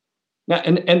too? Now,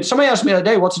 and somebody asked me the other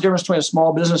day, what's the difference between a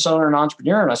small business owner and an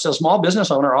entrepreneur? And I said, a small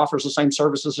business owner offers the same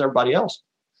services as everybody else.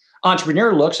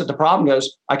 Entrepreneur looks at the problem and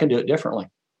goes, I can do it differently.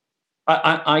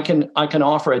 I can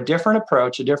offer a different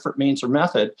approach, a different means or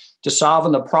method to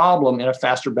solving the problem in a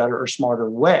faster, better, or smarter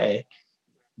way.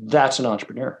 That's an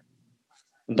entrepreneur.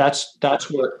 And that's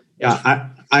what. Yeah,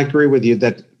 I agree with you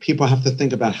that people have to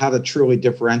think about how to truly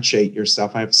differentiate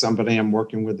yourself. I have somebody I'm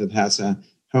working with that has a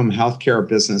home healthcare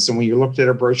business. And when you looked at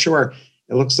a brochure,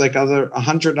 it looks like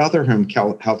 100 other home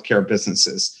healthcare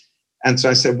businesses. And so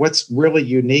I said, what's really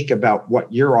unique about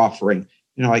what you're offering?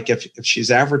 You know, like if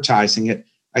she's advertising it,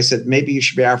 I said, maybe you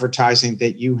should be advertising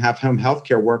that you have home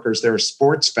healthcare workers that are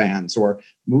sports fans or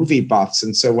movie buffs.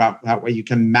 And so that way you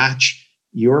can match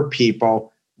your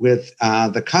people with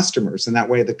the customers. And that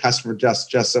way the customer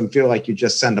just doesn't feel like you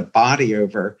just send a body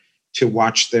over to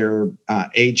watch their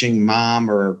aging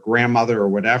mom or grandmother or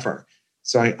whatever.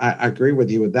 So I agree with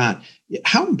you with that.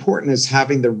 How important is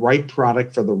having the right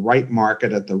product for the right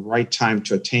market at the right time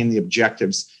to attain the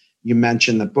objectives you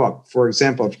mentioned in the book? For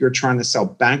example, if you're trying to sell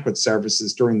banquet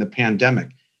services during the pandemic,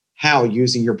 how,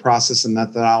 using your process and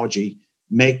methodology,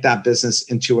 make that business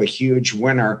into a huge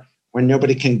winner when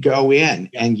nobody can go in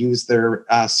and use their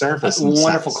service? That's a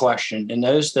wonderful question. And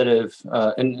those that have,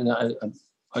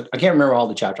 I can't remember all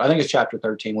the chapters. I think it's chapter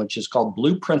 13, which is called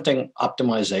Blueprinting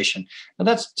Optimization. And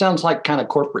that sounds like kind of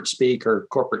corporate speak or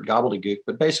corporate gobbledygook,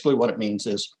 but basically what it means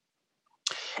is,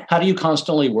 how do you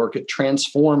constantly work at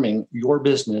transforming your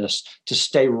business to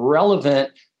stay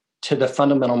relevant to the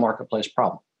fundamental marketplace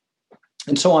problem?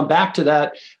 And so I'm back to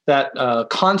that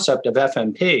concept of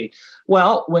FMP.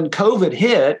 Well, when COVID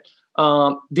hit,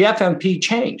 the FMP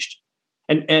changed.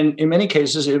 And in many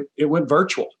cases, it went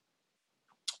virtual.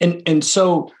 And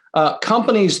so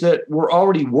companies that were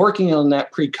already working on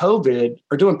that pre-COVID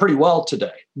are doing pretty well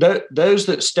today. Those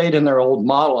that stayed in their old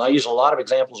model, I use a lot of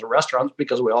examples of restaurants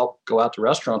because we all go out to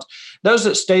restaurants. Those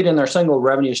that stayed in their single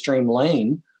revenue stream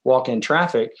lane, walk-in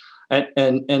traffic, and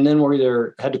then were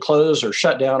either had to close or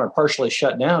shut down or partially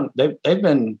shut down, they've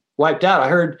been wiped out. I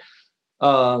heard,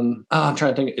 I'm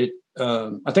trying to think,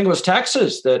 I think it was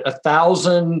Texas that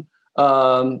 1,000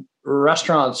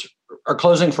 restaurants are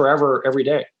closing forever every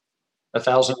day.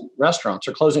 1,000 restaurants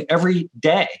are closing every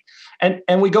day.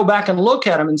 And we go back and look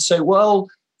at them and say, well,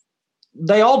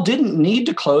 they all didn't need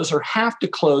to close or have to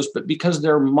close, but because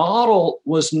their model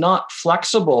was not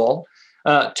flexible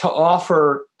to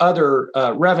offer other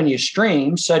revenue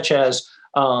streams, such as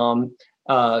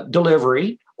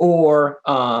delivery or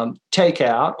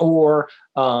takeout or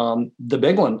the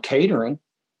big one, catering.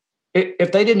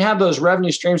 If they didn't have those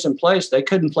revenue streams in place, they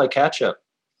couldn't play catch up.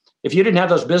 If you didn't have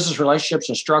those business relationships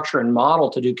and structure and model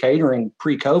to do catering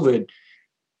pre-COVID,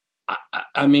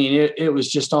 I mean, it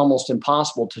was just almost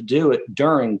impossible to do it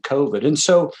during COVID. And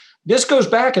so this goes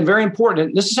back and very important.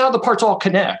 And this is how the parts all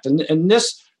connect. And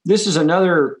this is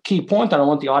another key point that I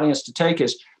want the audience to take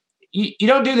is you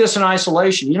don't do this in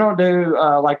isolation. You don't do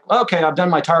like, okay, I've done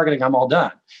my targeting, I'm all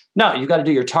done. No, you've got to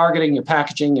do your targeting, your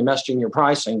packaging, your messaging, your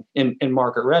pricing in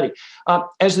market ready.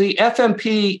 As the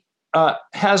FMP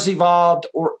has evolved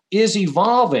or is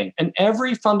evolving, and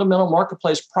every fundamental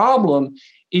marketplace problem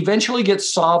eventually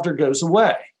gets solved or goes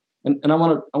away. And I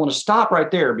want to stop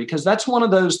right there, because that's one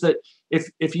of those that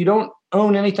if you don't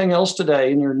own anything else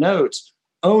today in your notes,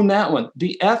 own that one.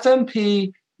 The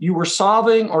FMP you were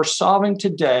solving or solving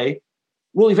today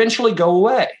will eventually go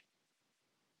away.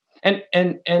 And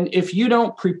if you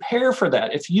don't prepare for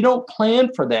that, if you don't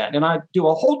plan for that, and I do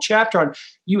a whole chapter on,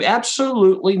 you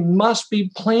absolutely must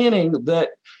be planning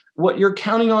that what you're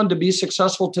counting on to be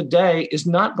successful today is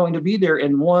not going to be there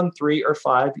in 1, 3, or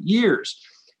 5 years.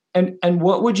 And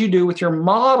what would you do with your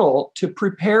model to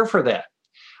prepare for that?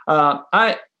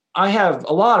 I have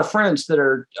a lot of friends that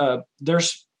are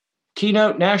there's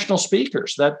keynote national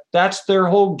speakers. That's their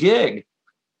whole gig.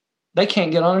 They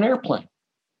can't get on an airplane.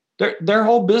 Their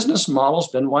whole business model's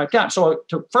been wiped out. So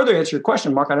to further answer your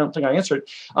question, Mark, I don't think I answered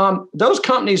it. Those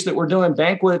companies that were doing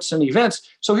banquets and events.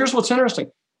 So here's what's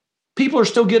interesting. People are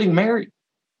still getting married.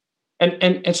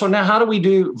 And so now how do we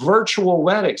do virtual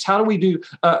weddings? How do we do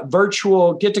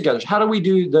virtual get-togethers? How do we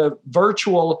do the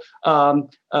virtual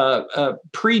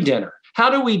pre-dinner? How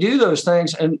do we do those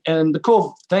things? And the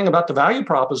cool thing about the value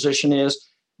proposition is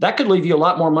that could leave you a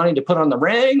lot more money to put on the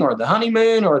ring or the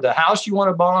honeymoon or the house you want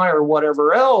to buy or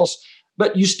whatever else,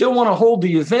 but you still want to hold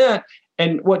the event.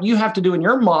 And what you have to do in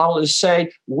your model is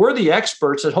say, we're the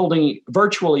experts at holding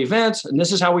virtual events, and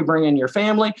this is how we bring in your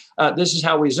family. This is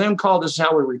how we Zoom call. This is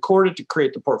how we record it to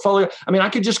create the portfolio. I mean, I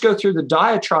could just go through the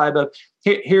diatribe of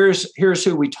here's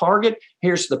who we target.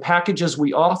 Here's the packages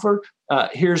we offer.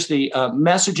 Here's the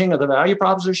messaging of the value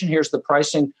proposition. Here's the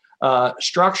pricing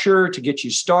structure to get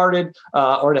you started,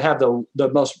 or to have the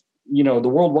most, the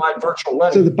worldwide virtual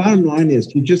wedding. So the bottom line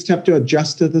is you just have to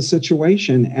adjust to the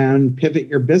situation and pivot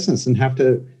your business, and have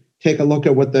to take a look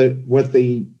at what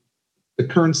the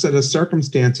current set of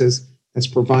circumstances has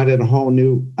provided a whole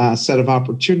new set of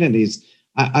opportunities.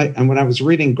 And when I was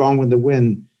reading Gone with the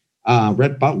Wind,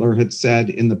 Rhett Butler had said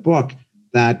in the book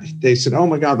that they said, oh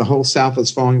my God, the whole South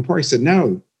is falling apart. He said,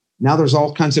 no, now there's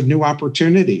all kinds of new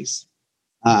opportunities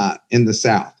in the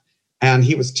South. And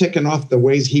he was ticking off the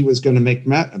ways he was going to make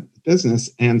business.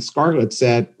 And Scarlett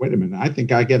said, wait a minute, I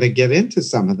think I got to get into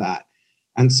some of that.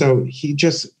 And so he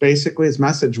just basically, his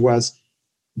message was,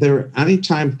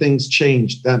 anytime things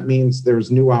change, that means there's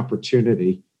new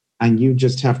opportunity, and you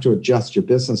just have to adjust your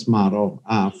business model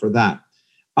for that.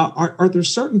 Are there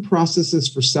certain processes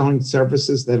for selling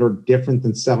services that are different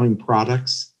than selling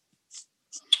products?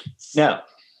 No,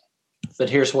 but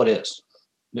here's what is.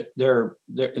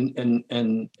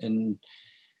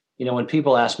 When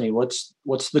people ask me what's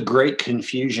the great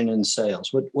confusion in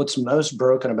sales, what's most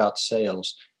broken about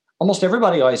sales, almost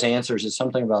everybody always answers it's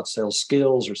something about sales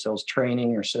skills or sales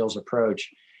training or sales approach,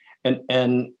 and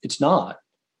it's not.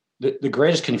 The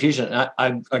greatest confusion.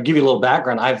 I'll give you a little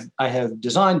background. I have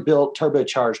designed, built,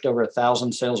 turbocharged over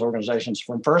 1,000 sales organizations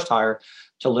from first hire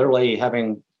to literally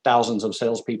having thousands of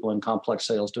salespeople in complex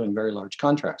sales doing very large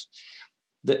contracts.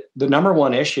 The number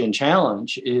one issue and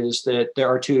challenge is that there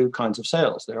are two kinds of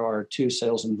sales. There are two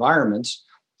sales environments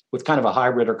with kind of a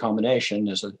hybrid or combination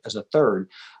as a third.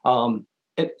 And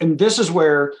this is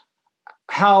where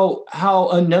how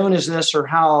unknown is this, or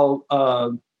how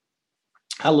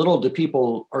little do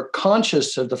people are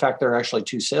conscious of the fact there are actually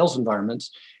two sales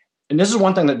environments. And this is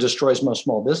one thing that destroys most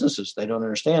small businesses. They don't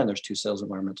understand there's two sales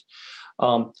environments.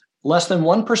 Less than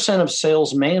 1% of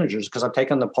sales managers, because I've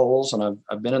taken the polls and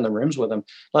I've been in the rooms with them,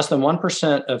 less than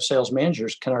 1% of sales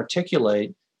managers can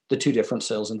articulate the two different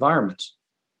sales environments.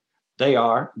 They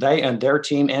and their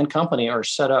team and company are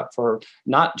set up for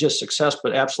not just success,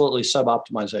 but absolutely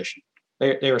sub-optimization.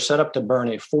 They are set up to burn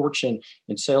a fortune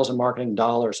in sales and marketing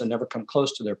dollars and never come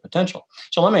close to their potential.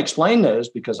 So let me explain those,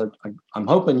 because I'm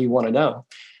hoping you want to know.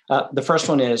 The first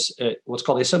one is what's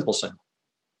called a simple sale.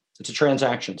 It's a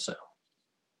transaction sale.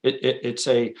 It's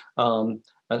a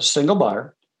single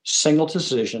buyer, single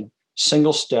decision,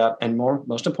 single step, and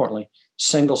most importantly,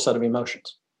 single set of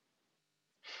emotions.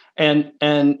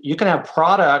 And you can have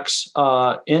products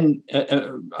you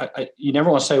never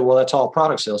want to say, well, that's all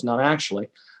product sales. Not actually.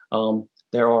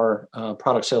 There are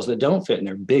product sales that don't fit in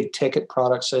there. Big ticket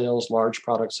product sales, large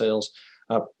product sales,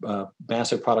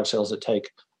 massive product sales that take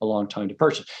a long time to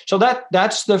purchase. So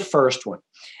that's the first one.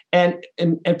 And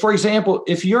for example,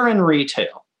 if you're in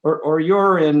retail, or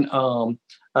you're in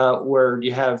where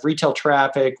you have retail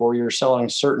traffic, or you're selling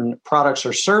certain products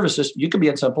or services, you could be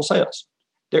in simple sales.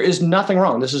 There is nothing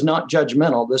wrong. This is not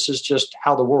judgmental. This is just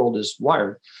how the world is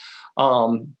wired.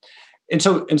 And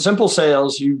so in simple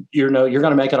sales, you're going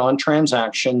to make it on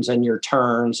transactions and your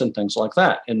turns and things like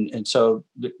that. And so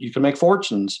you can make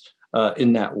fortunes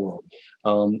in that world.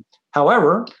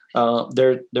 However,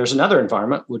 there's another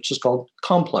environment, which is called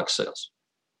complex sales.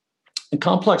 And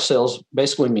complex sales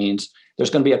basically means there's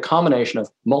going to be a combination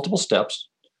of multiple steps,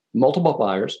 multiple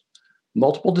buyers,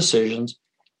 multiple decisions,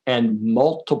 and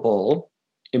multiple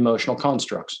emotional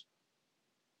constructs.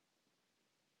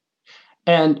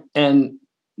 And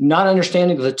not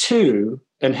understanding the two,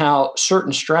 and how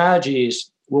certain strategies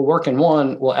will work in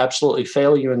one will absolutely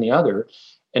fail you in the other,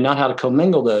 and not how to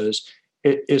commingle those,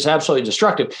 it is absolutely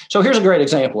destructive. So here's a great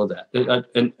example of that,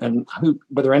 and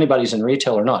whether anybody's in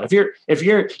retail or not. If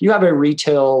you have a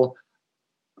retail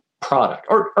product,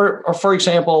 or for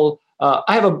example,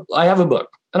 I have a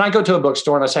book, and I go to a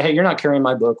bookstore and I say, hey, you're not carrying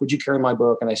my book. Would you carry my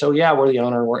book? And they say, oh, yeah, we're the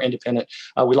owner. We're independent.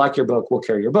 We like your book. We'll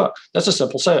carry your book. That's a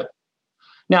simple sale.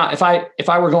 Now, if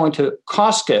I were going to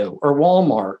Costco or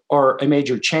Walmart or a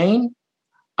major chain,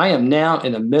 I am now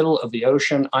in the middle of the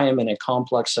ocean. I am in a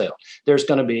complex sale. There's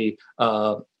going to be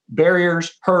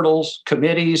barriers, hurdles,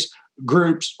 committees,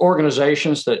 groups,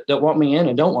 organizations that want me in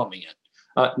and don't want me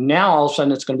in. Now, all of a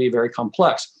sudden, it's going to be very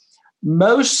complex.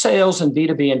 Most sales in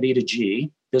B2B and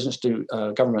B2G, business to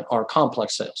government, are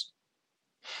complex sales.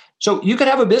 So you could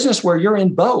have a business where you're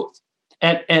in both.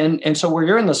 And so where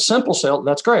you're in the simple sale,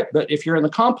 that's great. But if you're in the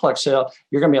complex sale,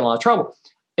 you're going to be in a lot of trouble.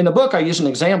 in the book, I use an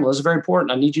example. This is very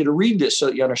important. I need you to read this so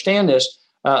that you understand this.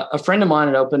 A friend of mine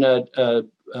had opened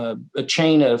a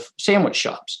chain of sandwich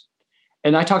shops.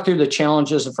 And I talked through the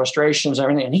challenges and frustrations and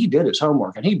everything. And he did his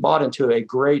homework and he bought into a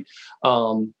great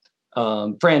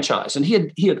franchise. And he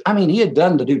had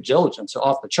done the due diligence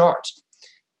off the charts.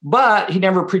 But he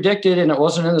never predicted, and it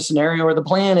wasn't in the scenario or the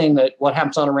planning, that what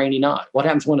happens on a rainy night? What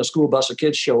happens when a school bus of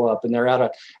kids show up and they're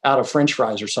out of French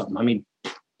fries or something? I mean,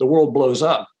 the world blows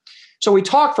up. So we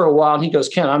talked for a while, and he goes,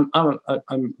 "Ken,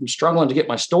 I'm struggling to get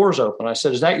my stores open." I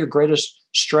said, "Is that your greatest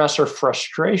stress or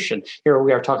frustration?" Here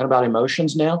we are talking about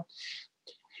emotions now.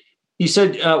 He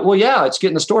said, "Well, yeah, it's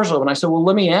getting the stores open." I said, "Well,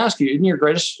 let me ask you, isn't your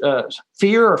greatest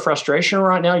fear or frustration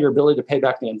right now your ability to pay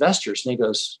back the investors?" And he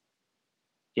goes,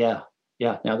 "Yeah.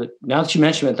 Now that you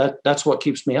mention it, that's what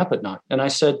keeps me up at night." And I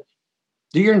said,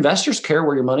 "Do your investors care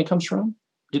where your money comes from?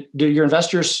 Do your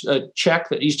investors check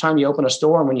that each time you open a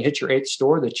store and when you hit your 8th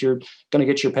store that you're going to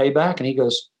get your payback?" And he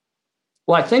goes,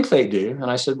 "Well, I think they do." And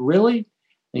I said, "Really?" And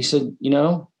he said,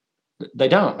 "They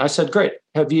don't." I said, "Great.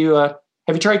 Have you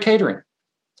tried catering?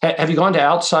 Have you gone to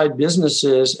outside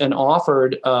businesses and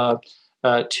offered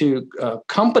to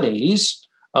companies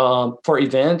for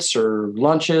events or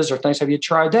lunches or things? Have you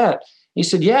tried that?" He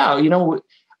said, "Yeah,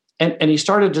 and he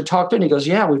started to talk to me and he goes,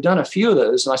 "Yeah, we've done a few of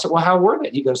those." And I said, "Well, how were they?"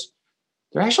 He goes,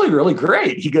 "They're actually really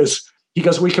great." He goes,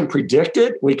 "We can predict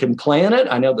it. We can plan it.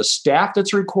 I know the staff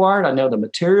that's required. I know the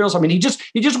materials." I mean, he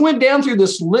just went down through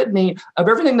this litany of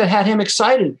everything that had him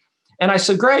excited. And I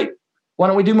said, "Great. Why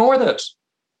don't we do more of those?"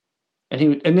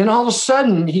 And then all of a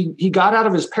sudden he got out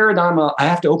of his paradigm of, "I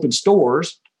have to open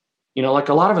stores." Like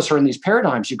a lot of us are in these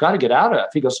paradigms you've got to get out of.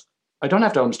 He goes, "I don't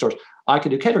have to open stores. I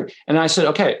can do catering." And I said,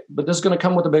 "Okay, but this is going to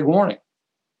come with a big warning.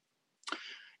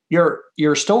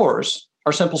 Your stores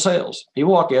are simple sales.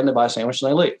 People walk in, they buy a sandwich, and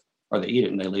they leave. Or they eat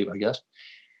it and they leave, I guess.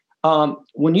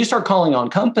 When you start calling on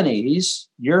companies,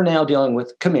 you're now dealing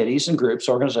with committees and groups,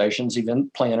 organizations,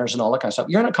 even planners and all that kind of stuff.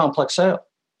 You're in a complex sale.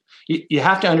 You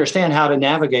have to understand how to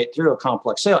navigate through a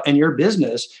complex sale. And your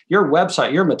business, your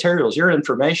website, your materials, your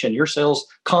information, your sales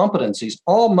competencies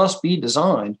all must be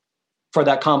designed for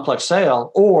that complex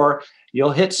sale, or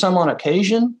you'll hit some on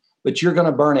occasion, but you're going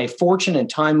to burn a fortune in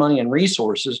time, money, and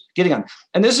resources getting on."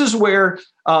 And this is where,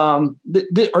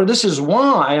 this is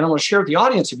why, and I want to share with the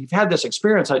audience, if you've had this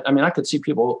experience, I could see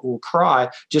people who will cry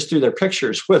just through their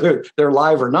pictures, whether they're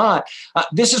live or not.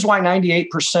 This is why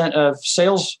 98% of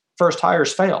sales first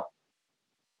hires fail.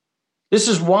 This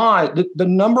is why the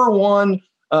number one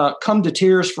come to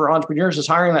tears for entrepreneurs is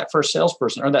hiring that first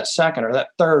salesperson or that second or that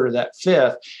third or that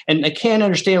fifth. And they can't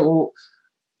understand, well,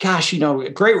 gosh,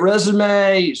 great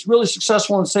resume, he's really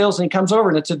successful in sales, and he comes over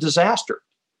and it's a disaster.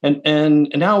 And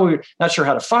now we're not sure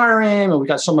how to fire him, and we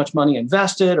got so much money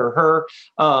invested, or her.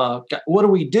 What do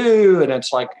we do? And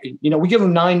it's like, we give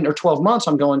them 9 or 12 months.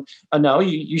 I'm going, no,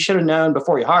 you should have known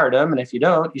before you hired him. And if you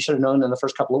don't, you should have known in the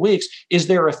first couple of weeks. Is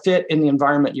there a fit in the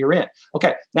environment you're in?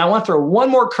 Okay, now I want to throw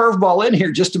one more curveball in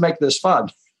here just to make this fun,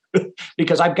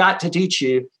 because I've got to teach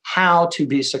you how to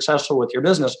be successful with your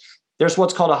business. There's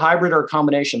what's called a hybrid or a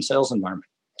combination sales environment.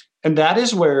 And that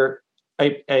is where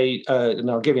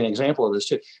and I'll give you an example of this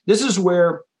too. This is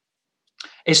where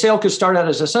a sale could start out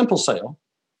as a simple sale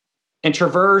and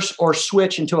traverse or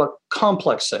switch into a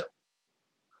complex sale,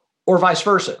 or vice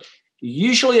versa.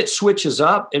 Usually it switches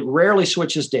up. It rarely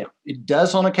switches down. It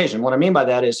does on occasion. What I mean by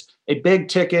that is a big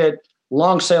ticket,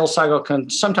 long sales cycle can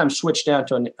sometimes switch down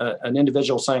to an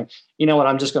individual saying, "You know what,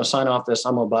 I'm just going to sign off this.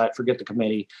 I'm going to buy it. Forget the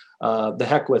committee. The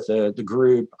heck with the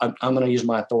group. I'm going to use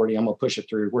my authority. I'm going to push it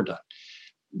through. We're done."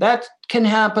 That can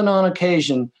happen on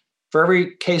occasion. For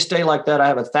every case day like that, I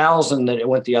have 1,000 that it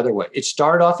went the other way. It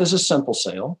started off as a simple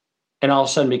sale and all of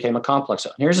a sudden became a complex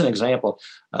sale. Here's an example.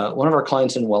 One of our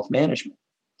clients in wealth management.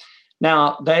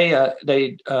 Now,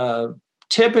 they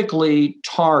typically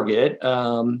target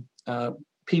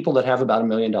people that have about $1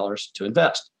 million to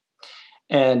invest.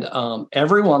 And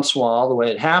every once in a while, the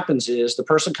way it happens is the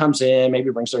person comes in, maybe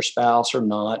brings their spouse or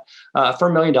not, for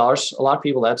 $1 million. A lot of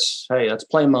people, that's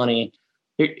play money.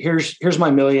 Here's my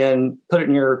 $1 million, put it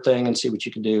in your thing and see what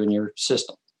you can do in your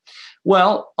system.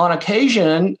 Well, on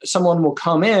occasion, someone will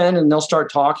come in and they'll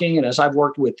start talking. And as I've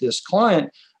worked with this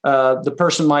client, the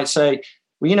person might say,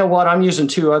 "Well, you know what? I'm using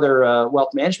 2 other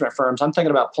wealth management firms. I'm thinking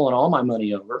about pulling all my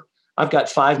money over. I've got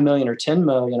 $5 million or $10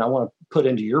 million I want to put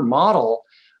into your model.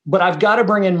 But I've got to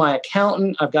bring in my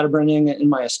accountant. I've got to bring in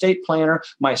my estate planner.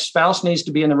 My spouse needs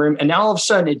to be in the room." And now all of a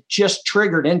sudden, it just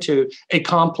triggered into a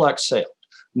complex sale.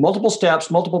 Multiple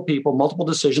steps, multiple people, multiple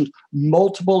decisions,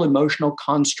 multiple emotional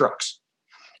constructs.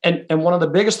 And one of the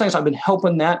biggest things I've been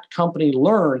helping that company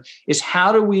learn is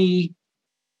how do we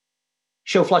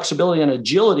show flexibility and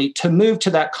agility to move to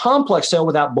that complex sale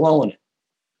without blowing it.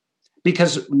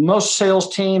 Because most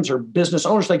sales teams or business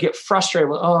owners, they get frustrated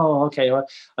with, oh, okay, well,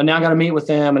 I now got to meet with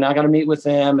them, and I got to meet with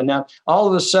them. And now all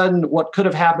of a sudden, what could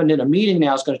have happened in a meeting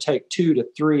now is going to take 2 to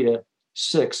 3 to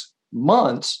 6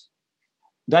 months.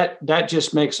 That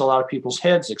just makes a lot of people's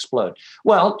heads explode.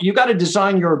 Well, you got to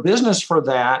design your business for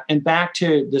that. And back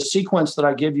to the sequence that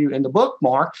I give you in the book,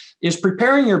 Mark, is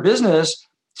preparing your business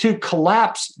to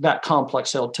collapse that complex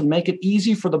sale, to make it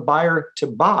easy for the buyer to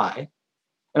buy.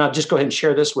 And I'll just go ahead and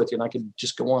share this with you, and I could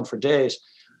just go on for days.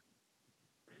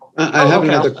 I have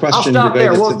another question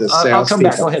related to the sales. I'll come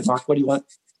back. Go ahead, Mark. What do you want?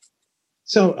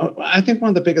 So I think one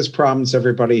of the biggest problems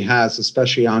everybody has,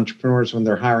 especially entrepreneurs when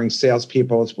they're hiring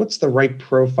salespeople, is what's the right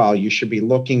profile you should be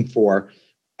looking for,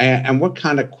 and what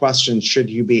kind of questions should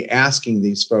you be asking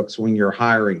these folks when you're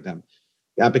hiring them?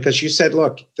 Yeah, because you said,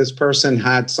 look, this person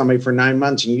had somebody for 9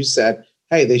 months, and you said,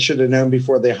 hey, they should have known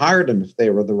before they hired them if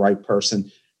they were the right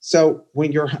person. So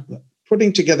when you're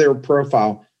putting together a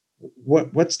profile,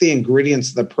 what's the ingredients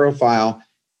of the profile,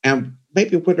 and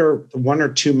maybe what are the 1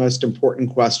 or 2 most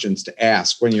important questions to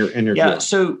ask when you're interviewing? Yeah,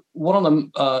 so one of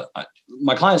them,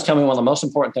 my clients tell me one of the most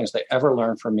important things they ever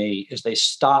learned from me is they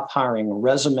stop hiring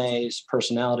resumes,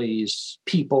 personalities,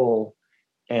 people,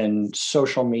 and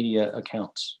social media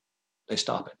accounts. They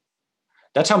stop it.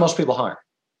 That's how most people hire.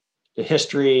 The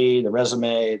history, the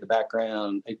resume, the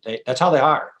background, that's how they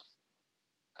hire.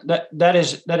 That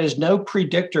is no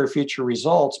predictor of future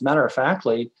results. Matter of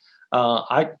factly,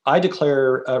 I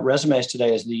declare resumes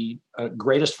today as the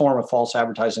greatest form of false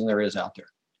advertising there is out there,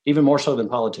 even more so than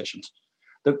politicians.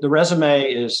 The resume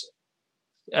is,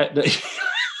 but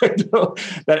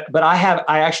I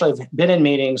actually have been in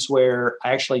meetings where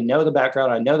I actually know the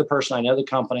background, I know the person, I know the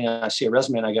company, and I see a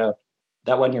resume and I go,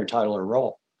 that wasn't your title or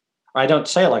role. I don't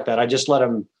say it like that. I just let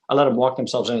them walk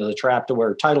themselves into the trap to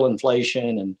where title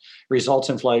inflation and results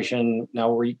inflation.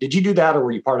 Now, did you do that, or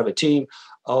were you part of a team?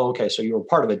 Oh, okay. So you were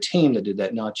part of a team that did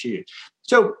that, not you.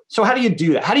 So how do you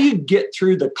do that? How do you get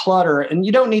through the clutter? And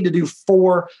you don't need to do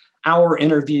 4-hour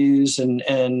interviews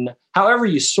and however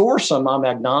you source them, I'm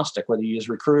agnostic, whether you use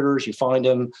recruiters, you find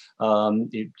them,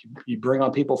 you bring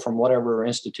on people from whatever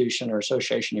institution or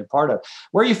association you're part of.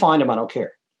 Where you find them, I don't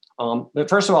care. But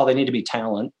first of all, they need to be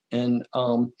talent. And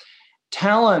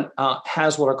talent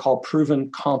has what are called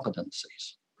proven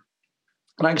competencies.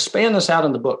 And I expand this out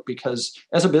in the book because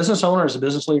as a business owner, as a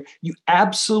business leader, you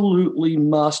absolutely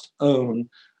must own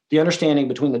the understanding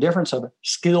between the difference of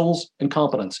skills and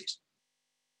competencies.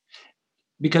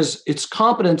 Because it's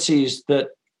competencies that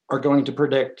are going to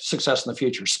predict success in the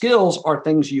future. Skills are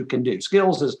things you can do.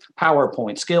 Skills is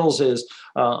PowerPoint. Skills is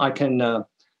I can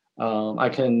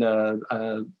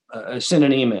send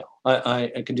an email.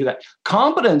 I can do that.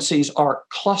 Competencies are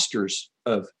clusters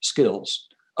of skills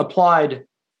applied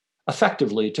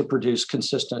effectively to produce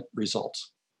consistent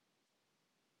results.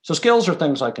 So skills are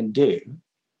things I can do.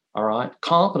 All right.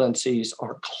 Competencies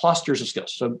are clusters of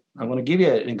skills. So I'm going to give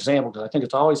you an example because I think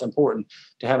it's always important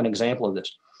to have an example of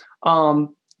this.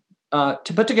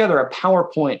 To put together a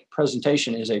PowerPoint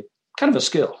presentation is a kind of a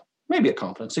skill, maybe a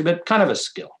competency, but kind of a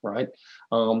skill, right?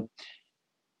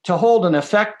 To hold an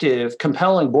effective,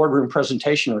 compelling boardroom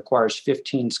presentation requires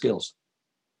 15 skills.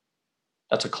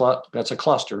 That's a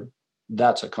cluster.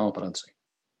 That's a competency.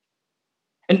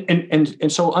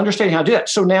 And so understanding how to do that.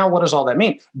 So now what does all that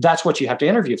mean? That's what you have to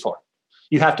interview for.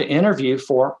 You have to interview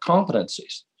for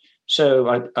competencies.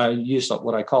 So I use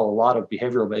what I call a lot of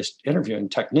behavioral-based interviewing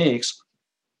techniques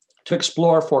to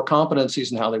explore for competencies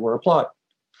and how they were applied.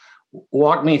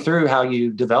 Walk me through how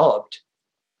you developed,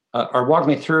 or walk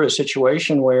me through a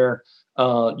situation where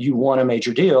you won a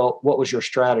major deal. What was your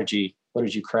strategy? What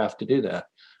did you craft to do that?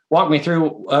 Walk me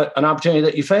through an opportunity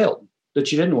that you failed,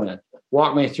 that you didn't win.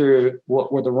 Walk me through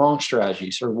what were the wrong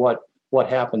strategies, or what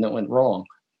happened that went wrong.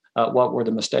 What were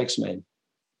the mistakes made?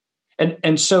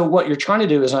 And so what you're trying to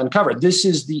do is uncover. This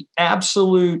is the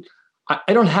absolute,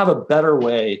 I don't have a better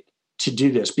way to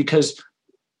do this, because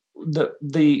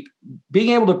the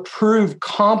being able to prove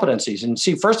competencies, and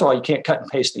see, first of all, you can't cut and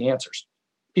paste the answers.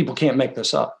 People can't make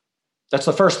this up. That's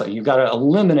the first thing. You've got to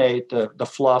eliminate the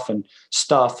fluff and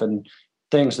stuff and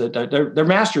things that they're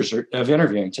masters of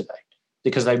interviewing today,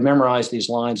 because they've memorized these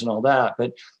lines and all that.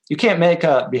 But you can't make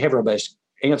up behavioral-based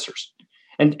answers.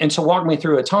 And so walk me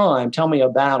through a time, tell me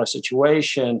about a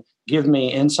situation, give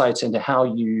me insights into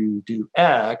how you do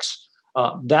X.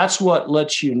 That's what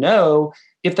lets you know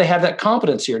if they have that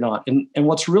competency or not. And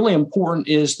what's really important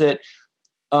is that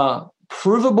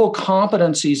provable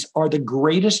competencies are the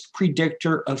greatest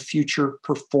predictor of future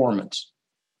performance.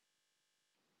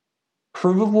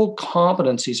 Provable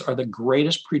competencies are the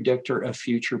greatest predictor of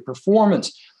future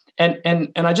performance.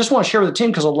 And I just want to share with the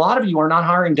team, because a lot of you are not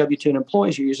hiring W-2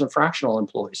 employees, you're using fractional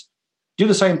employees. Do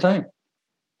the same thing.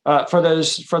 For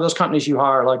those companies you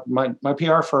hire, like my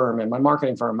PR firm and my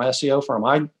marketing firm, my SEO firm,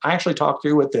 I actually talked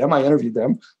through with them. I interviewed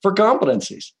them for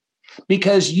competencies,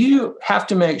 because you have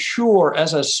to make sure,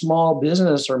 as a small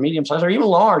business or medium size or even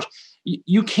large,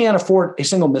 you can't afford a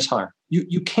single mishire.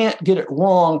 You can't get it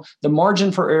wrong. The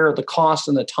margin for error, the cost,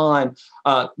 and the time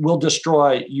will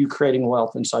destroy you creating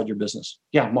wealth inside your business.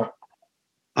 Yeah, Mark.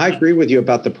 I agree with you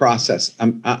about the process.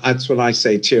 That's what I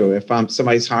say too. If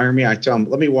somebody's hiring me, I tell them,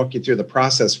 let me walk you through the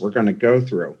process we're going to go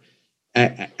through,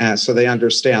 so they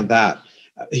understand that.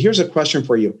 Here's a question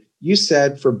for you. You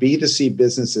said for B2C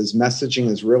businesses, messaging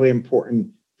is really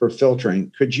important for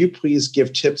filtering. Could you please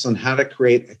give tips on how to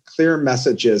create clear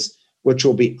messages which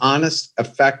will be honest,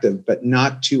 effective, but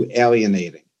not too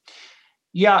alienating?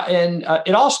 Yeah, and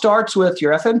it all starts with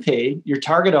your FMP, your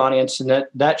target audience, and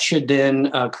that should then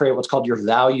create what's called your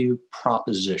value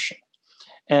proposition.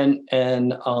 And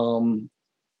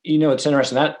it's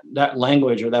interesting that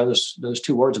language, or those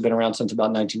two words, have been around since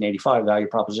about 1985. Value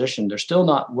proposition. They're still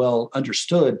not well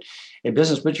understood in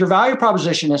business, but your value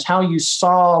proposition is how you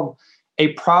solve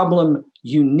a problem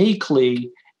uniquely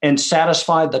and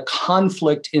satisfy the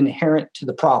conflict inherent to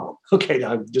the problem. Okay,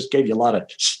 I just gave you a lot of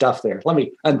stuff there. Let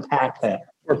me unpack that.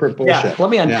 Corporate bullshit. Yeah, let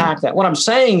me unpack that. What I'm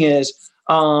saying is,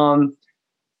 I'll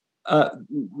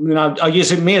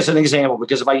use me as an example,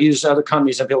 because if I use other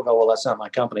companies, then people go, well, that's not my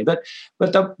company. But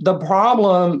the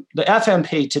problem, the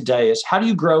FMP today, is how do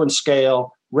you grow and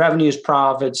scale revenues,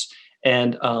 profits,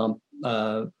 and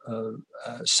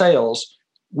sales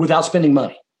without spending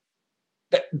money?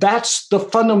 That's the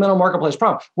fundamental marketplace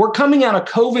problem. We're coming out of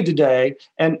COVID today,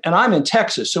 and I'm in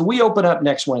Texas. So we open up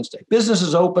next Wednesday.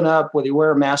 Businesses open up whether you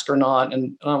wear a mask or not,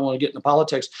 and I don't want to get into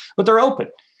politics, but they're open.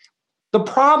 The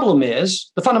problem is,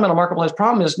 the fundamental marketplace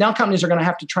problem is, now companies are going to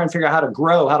have to try and figure out how to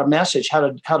grow, how to message, how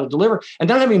to deliver, and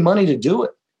don't have any money to do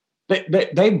it.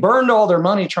 They burned all their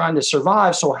money trying to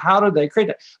survive. So how did they create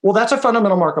that? Well, that's a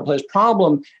fundamental marketplace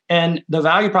problem. And the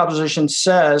value proposition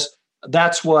says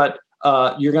that's what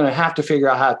you're going to have to figure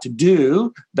out how to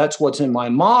do. That's what's in my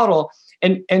model.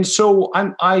 And so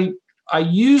I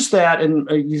use that. And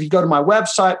if you go to my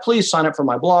website, please sign up for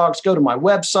my blogs, go to my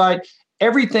website.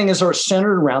 Everything is sort of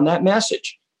centered around that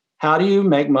message. How do you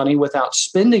make money without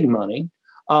spending money?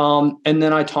 And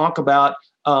then I talk about,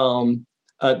 you've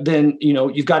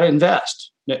got to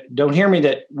invest. Don't hear me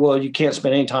that, well, you can't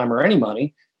spend any time or any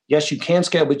money. Yes, you can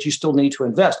scale, but you still need to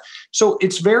invest. So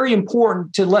it's very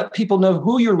important to let people know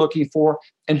who you're looking for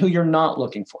and who you're not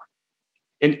looking for.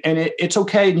 And it's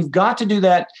okay. And you've got to do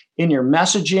that in your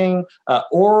messaging,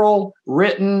 oral,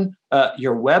 written,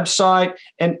 your website.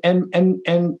 And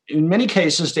in many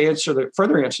cases, to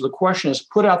further answer the question, is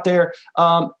put out there,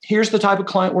 here's the type of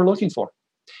client we're looking for.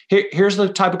 Here's the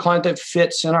type of client that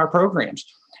fits in our programs.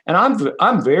 And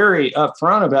I'm very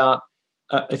upfront about,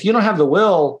 if you don't have the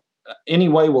will, any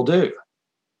way will do.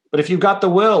 But if you've got the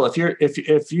will,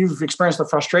 if you've experienced the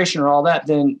frustration and all that,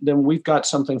 then we've got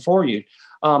something for you.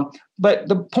 But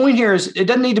the point here is, it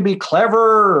doesn't need to be clever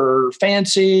or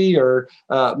fancy or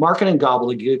marketing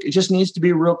gobbledygook. It just needs to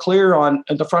be real clear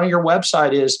at the front of your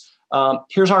website is,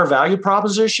 here's our value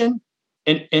proposition,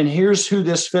 and here's who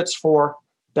this fits for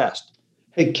best.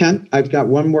 Hey, Kent, I've got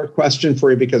one more question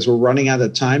for you, because we're running out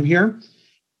of time here.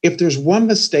 If there's one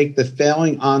mistake that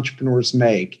failing entrepreneurs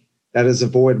make that is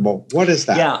avoidable, what is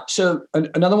that? Yeah. So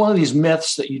another one of these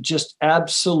myths that you just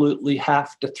absolutely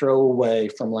have to throw away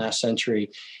from last century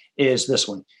is this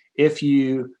one. If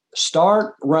you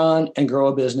start, run, and grow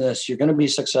a business, you're going to be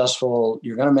successful,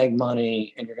 you're going to make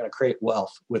money, and you're going to create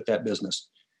wealth with that business.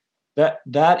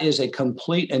 That is a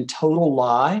complete and total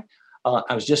lie.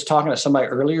 I was just talking to somebody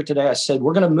earlier today. I said,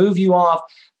 we're going to move you off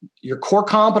your core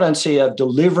competency of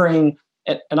delivering.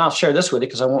 And I'll share this with you,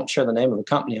 because I won't share the name of the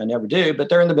company. I never do, but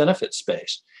they're in the benefits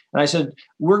space. And I said,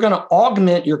 we're going to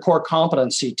augment your core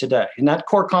competency today. And that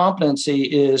core competency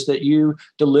is that you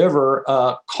deliver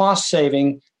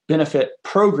cost-saving benefit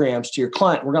programs to your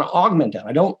client. We're going to augment that.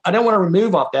 I don't want to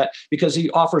remove off that, because he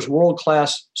offers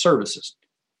world-class services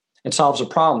and solves a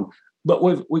problem. But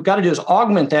what we've got to do is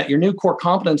augment that. Your new core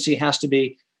competency has to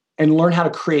be, and learn how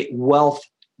to create wealth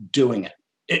doing it.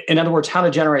 In other words, how to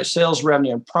generate sales,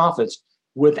 revenue, and profits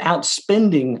without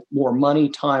spending more money,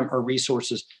 time, or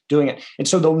resources doing it. And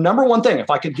so the number one thing,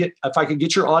 if I could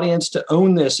get your audience to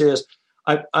own this, is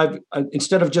I've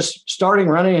instead of just starting,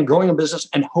 running, and growing a business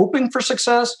and hoping for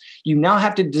success, you now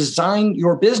have to design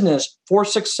your business for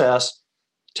success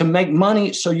to make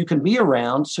money so you can be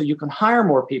around, so you can hire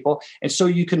more people, and so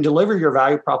you can deliver your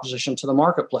value proposition to the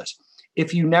marketplace.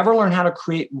 If you never learn how to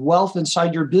create wealth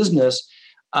inside your business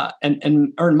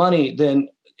and earn money, then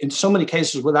in so many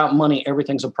cases, without money,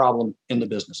 everything's a problem in the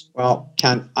business. Well,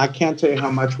 Ken, I can't tell you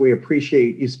how much we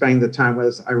appreciate you spending the time with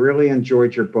us. I really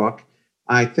enjoyed your book.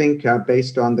 I think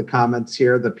based on the comments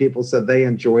here, the people said they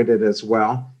enjoyed it as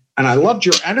well. And I loved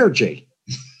your energy.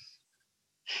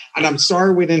 And I'm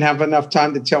sorry we didn't have enough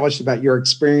time to tell us about your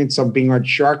experience on being on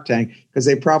Shark Tank, because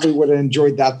they probably would have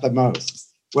enjoyed that the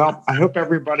most. Well, I hope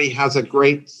everybody has a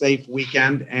great, safe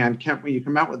weekend. And Kent, when you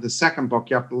come out with the second book,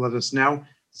 you have to let us know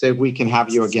so we can have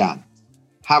you again.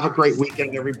 Have a great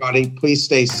weekend, everybody. Please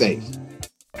stay safe.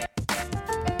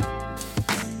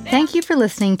 Thank you for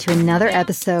listening to another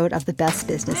episode of The Best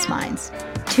Business Minds.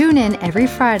 Tune in every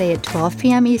Friday at 12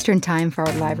 p.m. Eastern Time for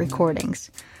our live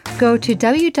recordings. Go to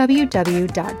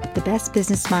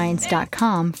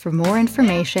www.thebestbusinessminds.com for more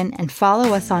information and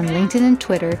follow us on LinkedIn and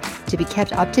Twitter to be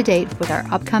kept up to date with our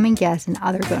upcoming guests and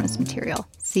other bonus material.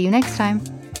 See you next time.